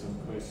for some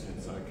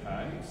questions,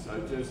 okay? So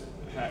just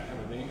have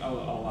a think.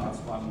 I'll ask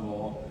one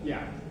more.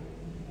 Yeah.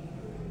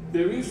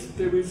 There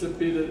is a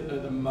bit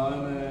at the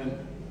moment,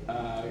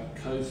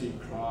 cosy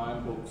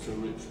crime books are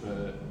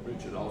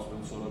Richard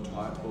Osman sort of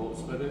type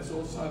books, but it's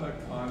also the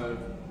kind of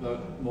the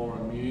more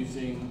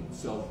amusing,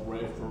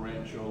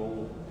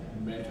 self-referential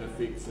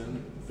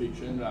meta-fiction,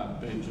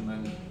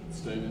 Benjamin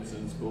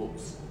Stevenson's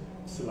books.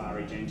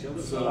 Solari Gentile,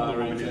 The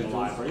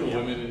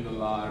Women in the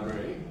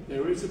Library.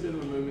 There is a bit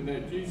of a movement there.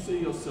 Do you see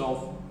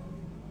yourself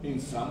in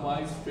some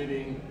ways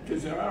fitting,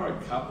 because there are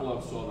a couple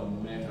of sort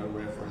of meta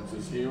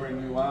references here,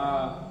 and you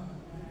are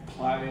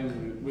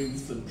playing with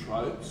some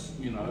tropes,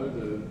 you know,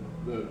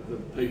 the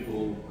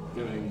people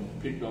getting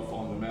picked off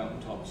on the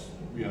mountaintops,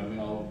 you know,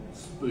 the old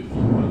spooky,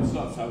 well, it's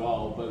not so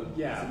old, but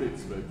yeah, it's a bit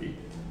spooky.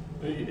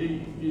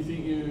 You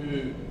think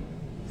you're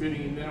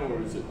fitting in there,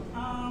 or is it?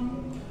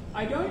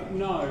 I don't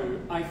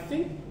know. I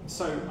think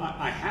so.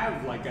 I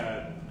have like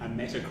a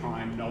meta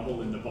crime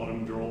novel in the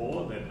bottom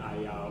drawer that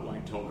I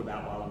won't talk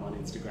about while I'm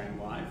on Instagram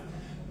Live,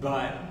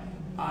 but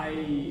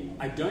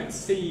I don't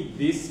see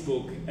this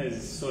book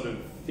as sort of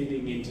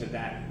fitting into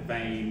that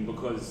vein,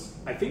 because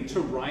I think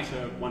to write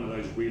one of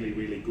those really,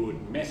 really good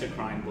meta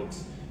crime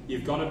books,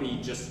 you've got to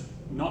be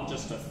not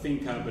just a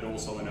thinker, but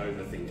also an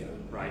overthinker,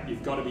 right?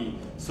 You've got to be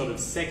sort of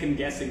second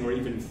guessing or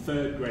even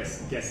third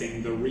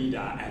guessing the reader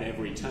at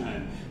every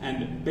turn.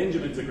 And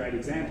Benjamin's a great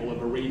example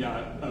of a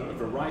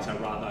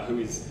writer who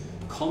is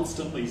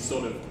constantly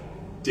sort of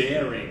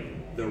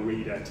daring the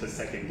reader to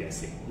second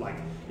guessing. Like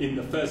in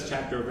the first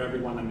chapter of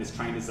Everyone on This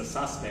Train is a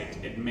Suspect,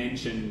 it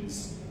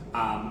mentions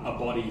a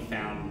body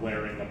found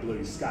wearing a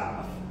blue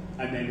scarf.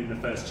 And then in the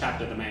first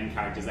chapter, the main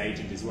character's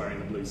agent is wearing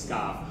the blue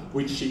scarf,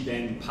 which she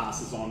then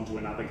passes on to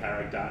another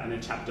character, and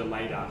a chapter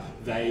later,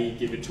 they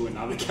give it to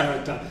another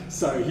character.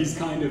 So he's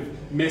kind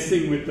of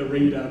messing with the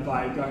reader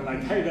by going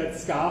like, hey, that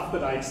scarf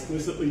that I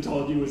explicitly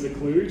told you was a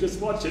clue, just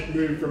watch it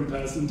move from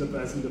person to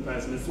person to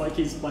person. It's like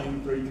he's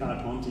playing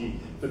three-card Monty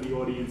for the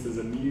audience's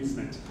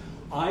amusement.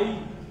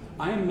 I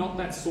am not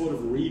that sort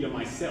of reader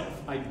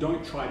myself. I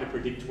don't try to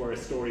predict where a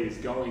story is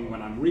going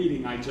when I'm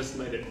reading, I just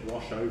let it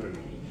wash over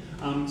me.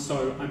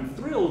 So I'm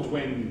thrilled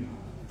when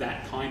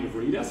that kind of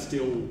reader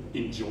still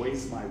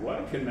enjoys my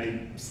work, and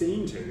they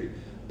seem to,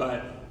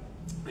 but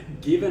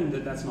given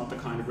that that's not the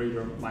kind of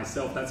reader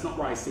myself, that's not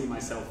where I see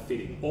myself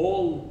fitting.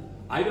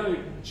 I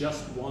don't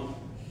just want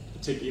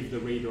to give the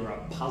reader a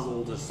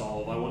puzzle to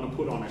solve, I want to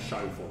put on a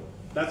show for them.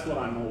 That's what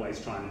I'm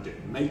always trying to do,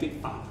 make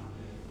it fun.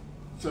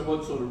 So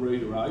what sort of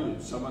reader are you?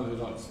 Someone who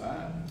likes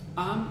that?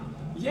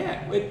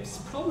 Yeah, it's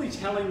probably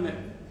telling that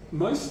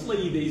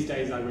mostly these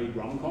days I read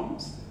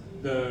rom-coms.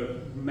 The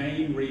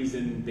main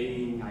reason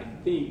being, I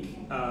think,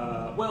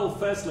 well,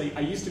 firstly, I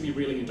used to be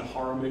really into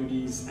horror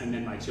movies, and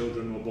then my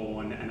children were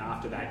born, and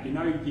after that, you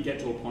know, you get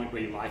to a point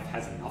where your life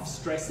has enough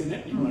stress in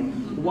it. You're like,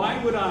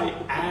 why would I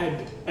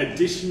add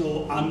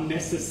additional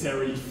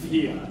unnecessary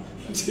fear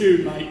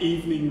to my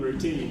evening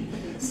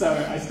routine? So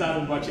I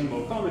started watching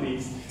more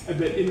comedies,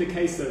 but in the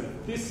case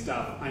of this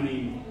stuff, I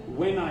mean,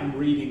 when I'm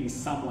reading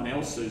someone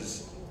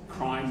else's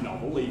crime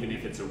novel, even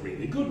if it's a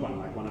really good one,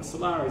 like one of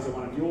Solari's or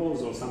one of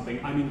yours or something,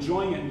 I'm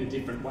enjoying it in a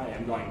different way.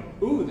 I'm going,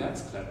 ooh,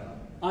 that's clever.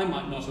 I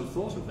might not have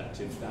thought of that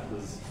if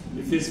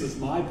this was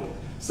my book.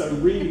 So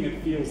reading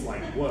it feels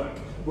like work.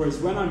 Whereas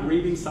when I'm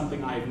reading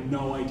something I have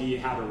no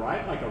idea how to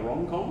write, like a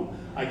rom-com,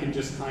 I can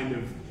just kind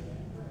of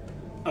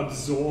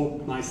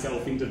absorb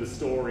myself into the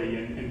story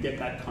and get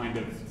that kind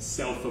of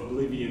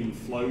self-oblivion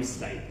flow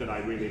state that I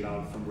really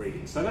love from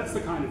reading. So that's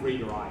the kind of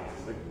reader I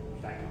am.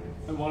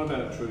 And what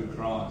about true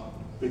crime?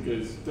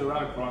 Because there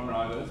are crime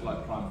writers,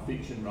 like crime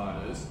fiction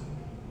writers,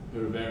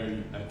 who are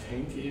very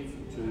attentive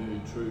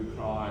to true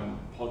crime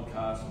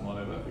podcasts and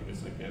whatever,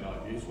 because they get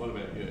ideas. What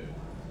about you?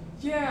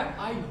 Yeah,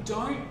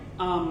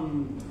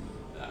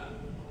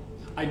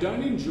 I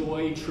don't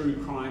enjoy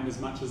true crime as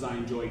much as I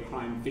enjoy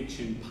crime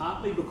fiction,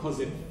 partly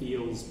because it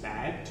feels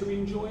bad to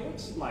enjoy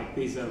it. Like,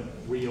 these are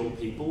real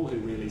people who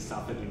really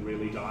suffered and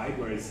really died,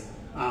 whereas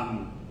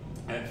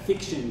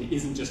fiction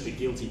isn't just a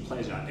guilty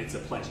pleasure, it's a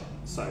pleasure.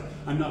 So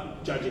I'm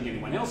not judging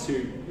anyone else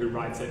who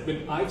writes it, but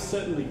I've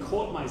certainly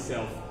caught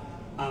myself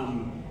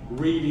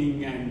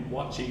reading and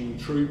watching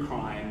true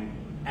crime,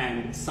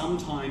 and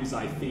sometimes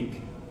I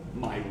think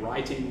my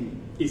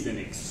writing is an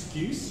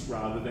excuse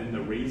rather than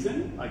the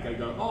reason. Like, I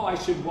go, oh, I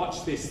should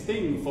watch this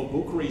thing for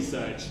book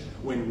research,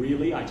 when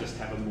really I just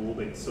have a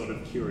morbid sort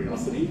of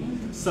curiosity.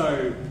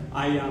 So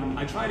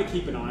I try to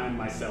keep an eye on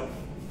myself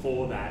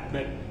for that,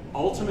 but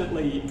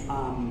ultimately,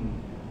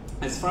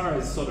 as far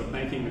as sort of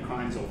making the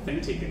crimes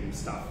authentic and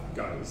stuff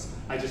goes,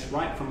 I just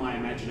write from my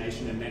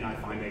imagination, and then I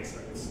find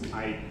experts.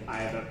 I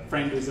have a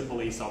friend who's a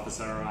police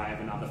officer, I have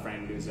another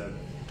friend who's a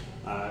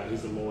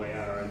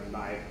lawyer, and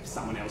I have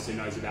someone else who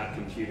knows about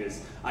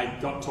computers. I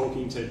got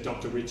talking to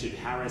Dr. Richard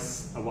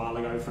Harris a while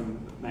ago,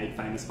 made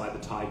famous by the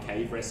Thai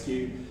cave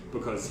rescue,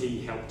 because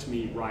he helped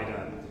me write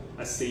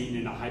a scene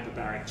in a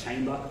hyperbaric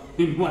chamber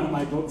in one of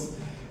my books.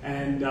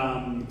 And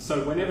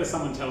so whenever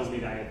someone tells me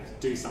they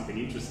do something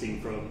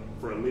interesting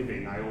for a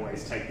living, I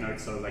always take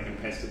notes so that I can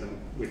pester them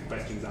with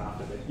questions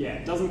after. But yeah,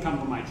 it doesn't come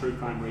from my true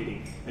crime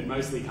reading. It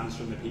mostly comes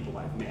from the people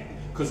I've met.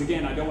 Because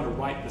again, I don't want to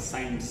write the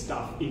same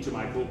stuff into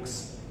my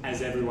books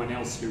as everyone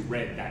else who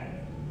read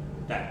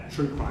that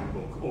true crime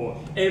book. Or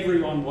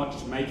everyone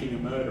watched Making a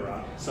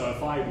Murderer, so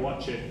if I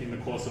watch it in the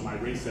course of my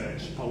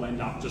research, I'll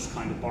end up just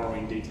kind of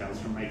borrowing details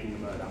from Making a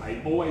Murder.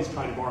 I always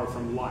try to borrow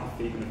from life,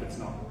 even if it's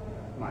not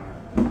my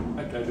own.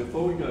 Okay,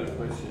 before we go to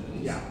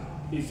questions, yeah.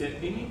 Is there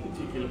any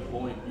particular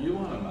point you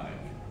want to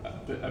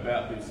make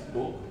about this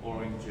book,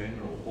 or in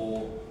general,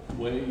 or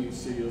where you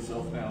see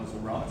yourself now as a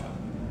writer?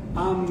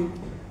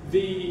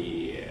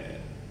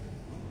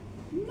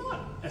 Not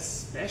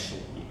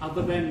especially,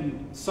 other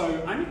than,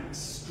 so I'm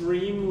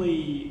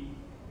extremely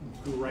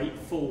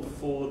grateful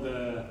for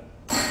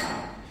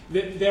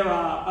there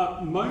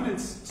are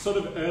moments sort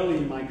of early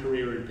in my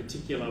career in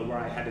particular where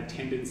I had a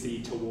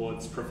tendency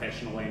towards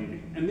professional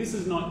envy. And this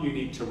is not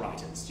unique to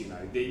writers, you know.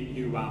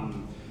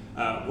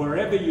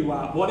 Wherever you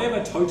are,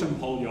 whatever totem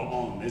pole you're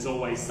on, there's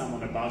always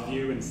someone above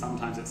you, and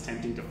sometimes it's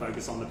tempting to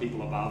focus on the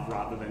people above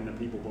rather than the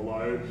people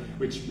below,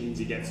 which means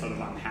you get sort of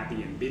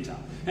unhappy and bitter.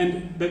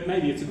 But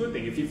maybe it's a good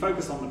thing. If you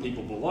focus on the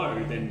people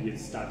below, then you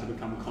start to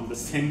become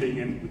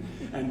condescending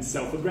and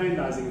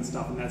self-aggrandizing and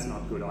stuff, and that's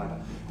not good either.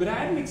 But I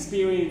had an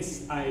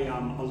experience a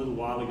little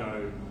while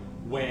ago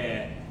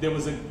where there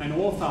was an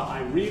author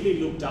I really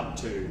looked up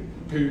to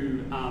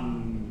who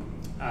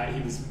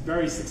he was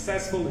very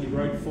successful, he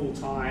wrote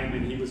full-time,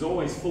 and he was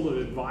always full of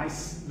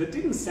advice that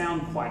didn't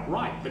sound quite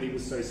right, but he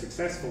was so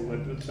successful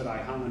that I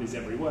hung on his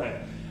every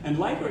word. And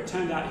later it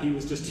turned out he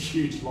was just a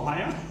huge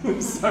liar.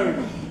 So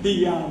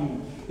he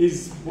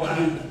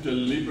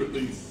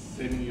deliberately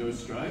sending you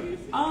astray?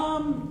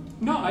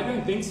 No, I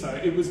don't think so.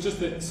 It was just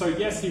that, so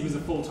yes, he was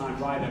a full-time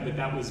writer, but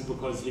that was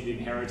because he'd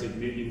inherited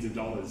millions of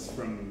dollars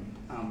from,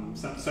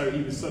 so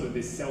he was sort of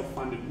this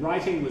self-funded,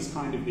 writing was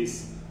kind of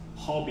this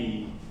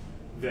hobby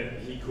that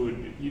he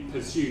could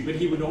pursue, but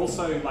he would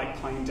also like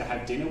claim to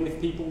have dinner with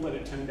people that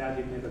it turned out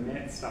he'd never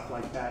met, stuff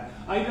like that.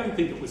 I don't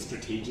think it was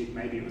strategic,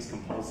 maybe it was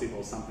compulsive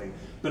or something,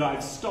 but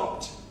I've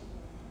stopped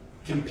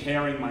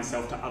comparing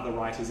myself to other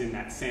writers in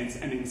that sense,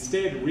 and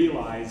instead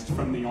realised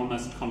from the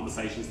honest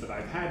conversations that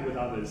I've had with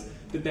others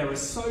that there are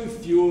so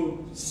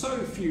few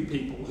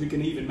people who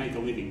can even make a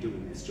living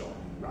doing this job,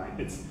 right?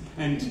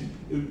 And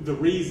the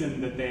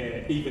reason that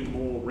they're even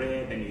more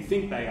rare than you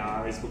think they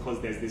are is because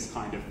there's this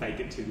kind of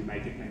fake it till you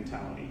make it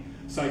mentality.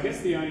 So I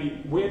guess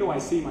where do I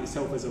see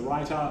myself as a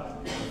writer?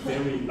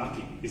 Very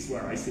lucky is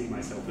where I see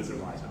myself as a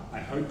writer. I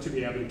hope to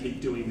be able to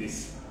keep doing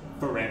this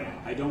forever.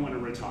 I don't want to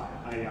retire.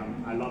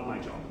 I love my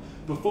job.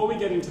 Before we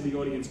get into the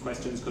audience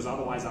questions, because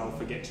otherwise I'll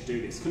forget to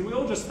do this, can we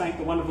all just thank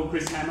the wonderful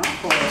Chris Hammer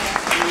for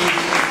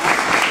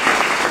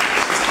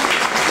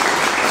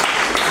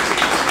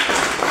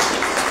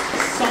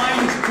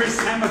signed Chris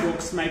Hammer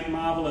books make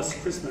marvellous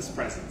Christmas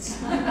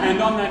presents.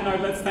 And on that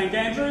note, let's thank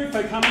Andrew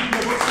for coming to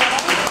the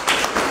bookstore.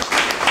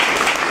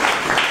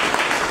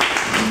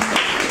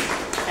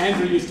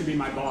 Andrew used to be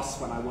my boss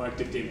when I worked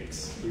at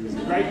Dimmock's. He was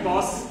a great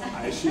boss,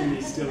 I assume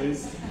he still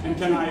is. And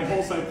can I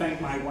also thank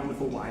my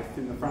wonderful wife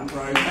in the front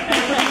row for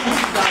everything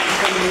she's done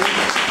for me.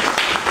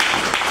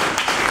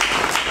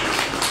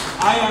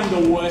 I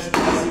am the worst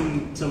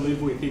person to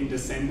live with in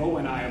December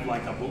when I have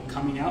like a book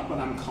coming out, but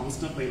I'm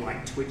constantly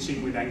like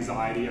twitching with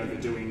anxiety over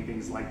doing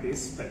things like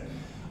this. But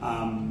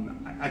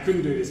I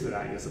couldn't do this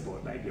without your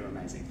support, babe. You're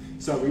amazing.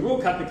 So we will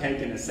cut the cake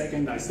in a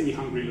second. I see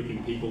hungry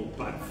looking people,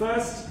 but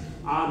first,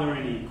 are there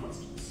any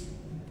questions?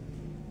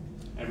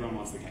 Everyone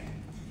wants the cake.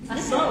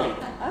 So,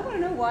 I want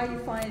to know why you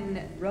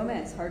find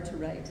romance hard to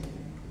write.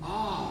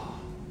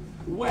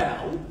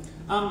 Well,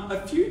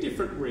 a few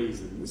different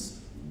reasons.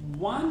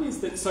 One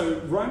is that, so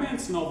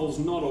romance novels,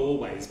 not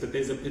always, but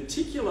there's a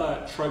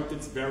particular trope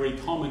that's very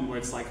common where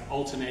it's like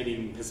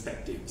alternating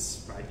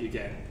perspectives, right? You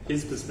get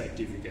his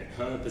perspective, you get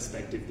her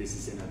perspective. This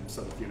is in a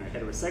sort of,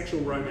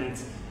 heterosexual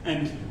romance.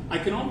 And I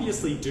can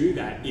obviously do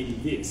that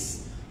in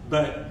this,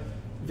 but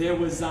there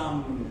was,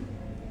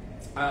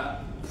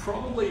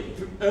 probably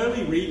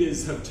early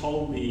readers have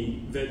told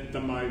me that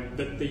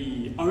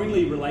the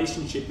only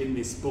relationship in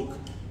this book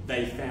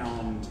they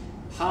found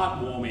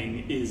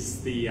heartwarming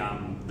is the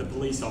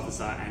police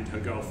officer and her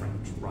girlfriend,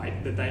 right?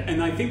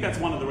 And I think that's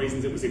one of the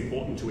reasons it was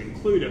important to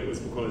include it, was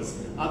because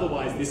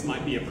otherwise this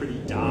might be a pretty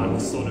dark,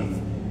 sort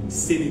of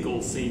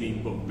cynical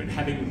seeming book. But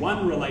having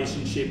one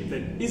relationship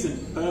that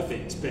isn't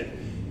perfect but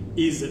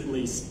is at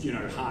least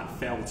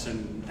heartfelt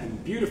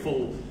and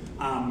beautiful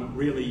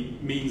really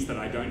means that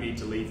I don't need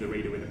to leave the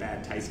reader with a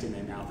bad taste in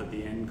their mouth at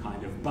the end,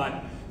 kind of.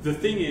 But the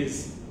thing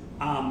is,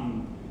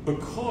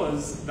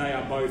 because they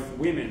are both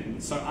women,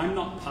 so I'm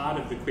not part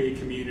of the queer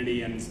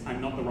community and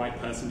I'm not the right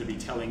person to be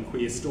telling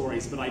queer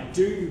stories, but I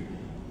do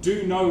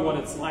know what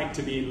it's like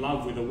to be in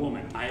love with a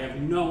woman. I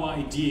have no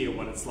idea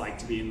what it's like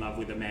to be in love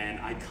with a man.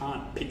 I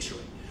can't picture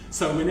it.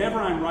 So whenever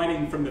I'm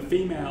writing from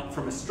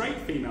a straight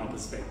female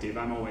perspective,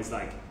 I'm always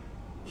like,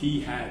 he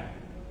had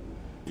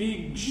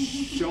big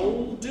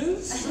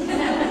shoulders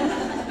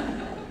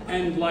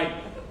and like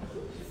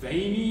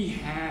veiny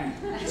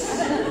hands.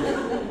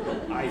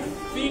 I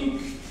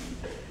think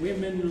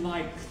women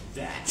like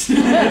that. It's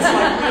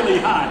like really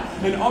hard.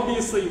 And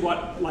obviously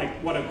what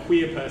a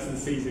queer person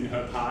sees in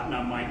her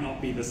partner might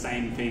not be the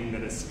same thing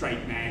that a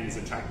straight man is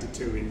attracted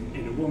to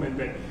in a woman,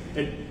 but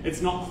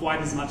it's not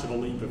quite as much of a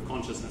leap of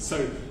consciousness.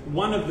 So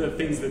one of the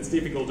things that's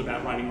difficult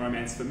about writing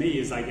romance for me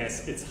is, I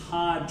guess, it's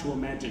hard to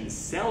imagine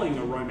selling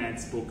a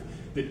romance book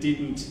that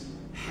didn't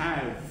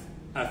have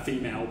a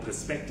female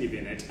perspective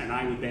in it, and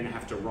I would then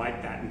have to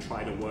write that and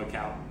try to work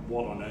out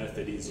what on earth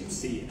it is you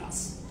see in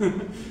us.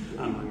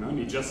 I'm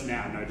only just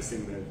now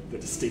noticing the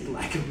distinct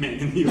lack of men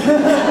in the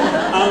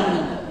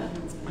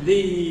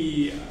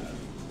audience.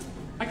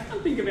 I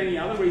can't think of any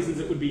other reasons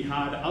it would be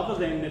hard other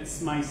than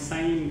it's my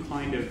same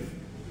kind of,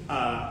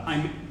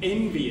 I'm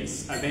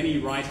envious of any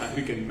writer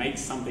who can make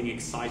something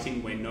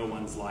exciting where no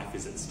one's life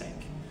is at stake.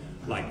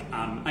 Like,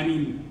 I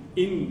mean,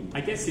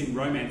 I guess in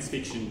romance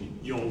fiction,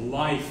 your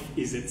life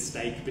is at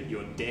stake, but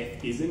your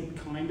death isn't,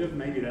 kind of.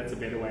 Maybe that's a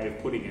better way of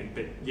putting it.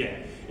 But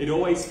yeah, it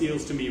always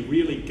feels to me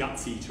really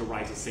gutsy to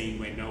write a scene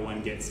where no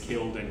one gets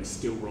killed and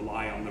still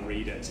rely on the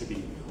reader to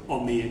be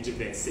on the edge of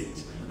their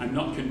seat. I'm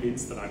not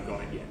convinced that I've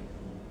got it yet.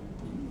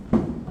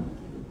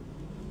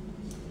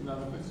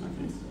 Another question,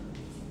 please.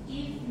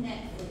 If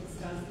Netflix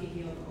does give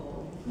you a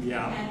call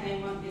Yeah. and they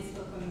want this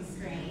book on the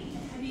screen,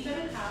 have you got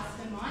a cast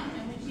in mind,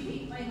 and would you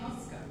be playing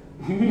Oscar?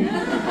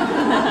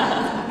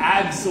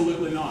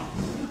 Absolutely not.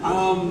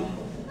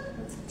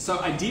 So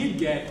I did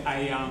get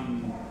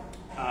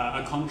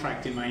a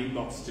contract in my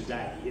inbox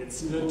today.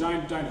 It's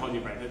don't hold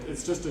your breath.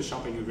 It's just a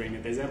shopping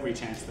agreement. There's every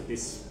chance that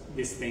this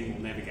thing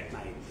will never get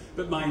made.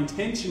 But my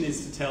intention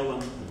is to tell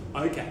them,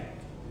 okay,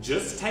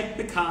 just take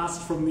the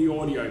cast from the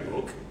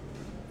audiobook,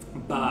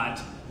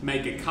 but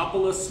make a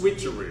couple of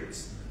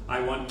switcheroos. I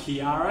want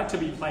Kiara to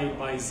be played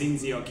by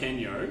Zinzi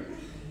Okenyo,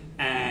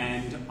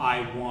 and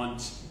I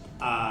want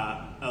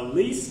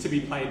Elise to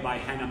be played by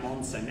Hannah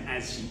Monson,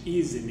 as she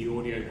is in the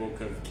audiobook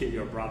of Kill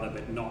Your Brother,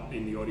 but not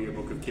in the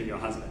audiobook of Kill Your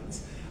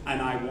Husbands.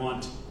 And I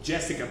want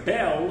Jessica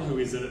Bell, who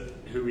is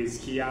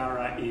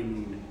Kiara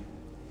in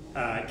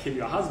Kill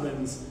Your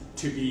Husbands,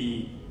 to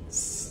be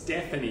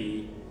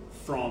Stephanie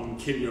from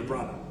Kill Your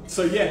Brother.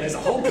 So yeah, there's a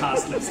whole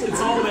cast list. It's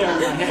all there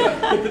in my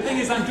head. But the thing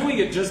is, I'm doing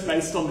it just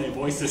based on their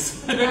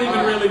voices. I don't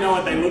even really know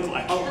what they look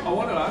like. I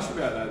want to ask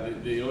about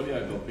that, the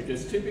audiobook,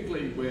 because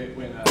typically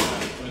when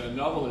a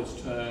novel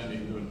is turned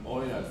into an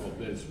audiobook,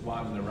 there's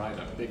one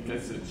narrator,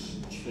 because it's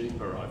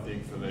cheaper, I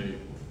think, for the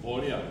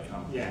audio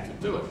company to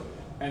do it.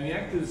 And the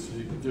actors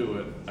who do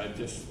it are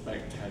just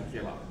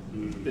spectacular,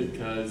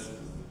 because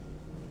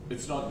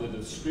it's not the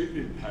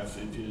descriptive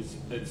passages,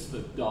 it's the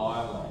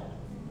dialogue.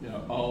 You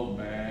know, old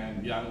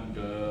man, young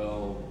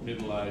girl,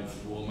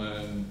 middle-aged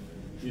woman,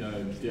 you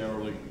know,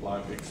 derelict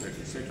bloke, etc.,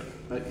 etc.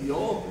 But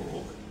your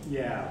book,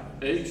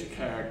 each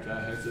character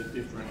has a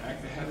different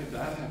actor. How did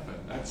that happen?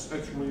 That's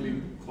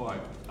really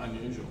quite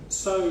unusual.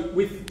 So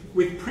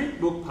with print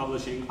book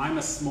publishing, I'm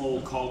a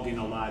small cog in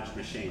a large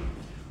machine.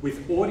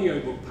 With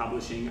audiobook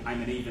publishing,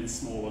 I'm an even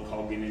smaller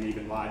cog in an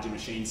even larger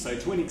machine. So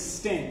to an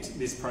extent,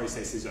 this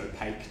process is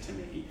opaque to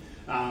me.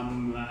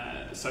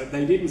 So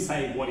they didn't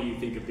say, what do you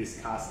think of this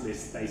cast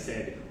list? They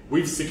said,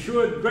 we've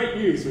secured, great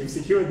news, we've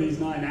secured these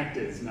 9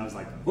 actors. And I was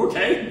like,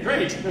 okay,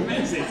 great,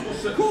 amazing,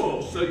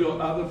 cool. So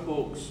your other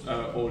books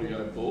are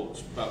audio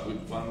books, but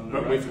with one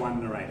narrator? But with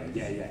one narrator,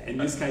 yeah. In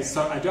this case,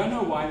 so I don't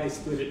know why they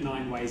split it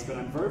 9 ways, but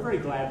I'm very, very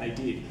glad they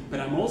did. But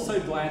I'm also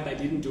glad they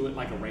didn't do it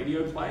like a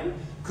radio play,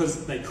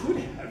 because they could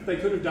have. They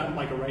could have done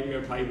like a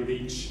radio play with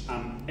each,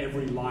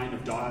 every line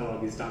of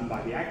dialogue is done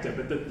by the actor.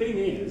 But the thing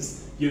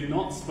is, you're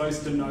not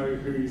supposed to know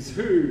who's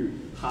who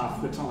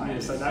half the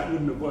time, so that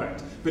wouldn't have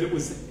worked. But it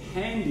was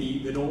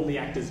handy that all the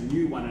actors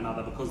knew one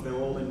another, because they're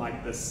all in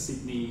like the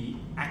Sydney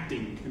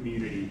acting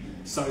community,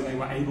 so they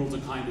were able to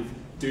kind of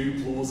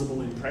do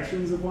plausible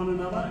impressions of one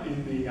another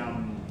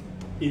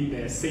in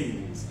their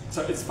scenes.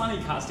 So it's funny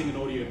casting an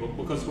audiobook,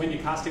 because when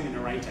you're casting a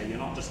narrator, you're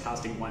not just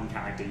casting one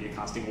character, you're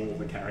casting all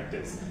the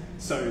characters.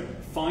 So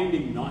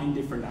finding 9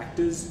 different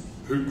actors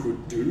who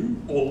could do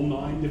all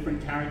 9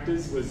 different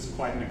characters was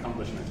quite an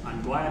accomplishment.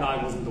 I'm glad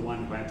I wasn't the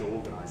one who had to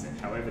organise it,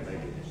 however they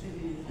did it.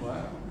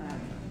 Wow.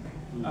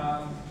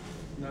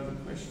 Another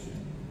question.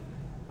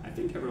 I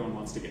think everyone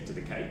wants to get to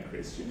the cake,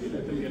 Chris. Should we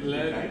let them get to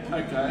the cake?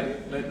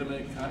 Okay, let them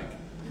eat cake.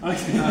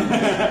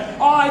 Okay.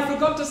 Oh, I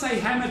forgot to say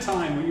hammer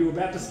time when you were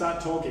about to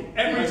start talking.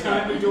 Every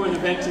time we do an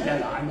event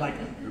together, I'm like,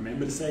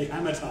 remember to say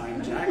hammer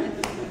time, Jack.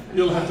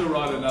 You'll have to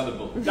write another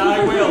book.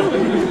 I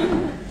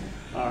will.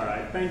 All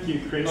right, thank you,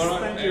 Chris. All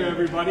right, thank you,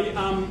 everybody.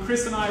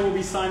 Chris and I will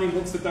be signing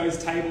books at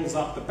those tables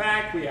up the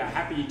back. We are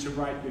happy to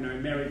write, you know,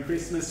 Merry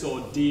Christmas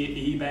or Dear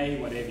eBay,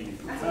 whatever you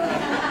prefer.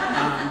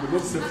 The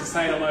books are for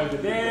sale over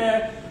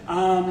there.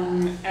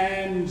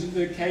 And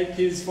the cake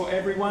is for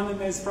everyone, and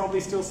there's probably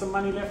still some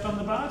money left on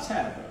the bar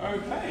tab.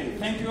 Okay,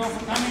 thank you all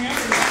for coming,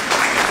 everyone.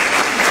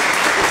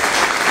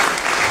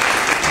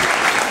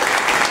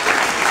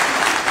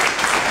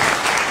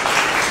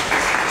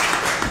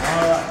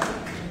 All right.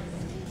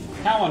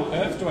 How on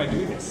earth do I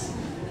do this?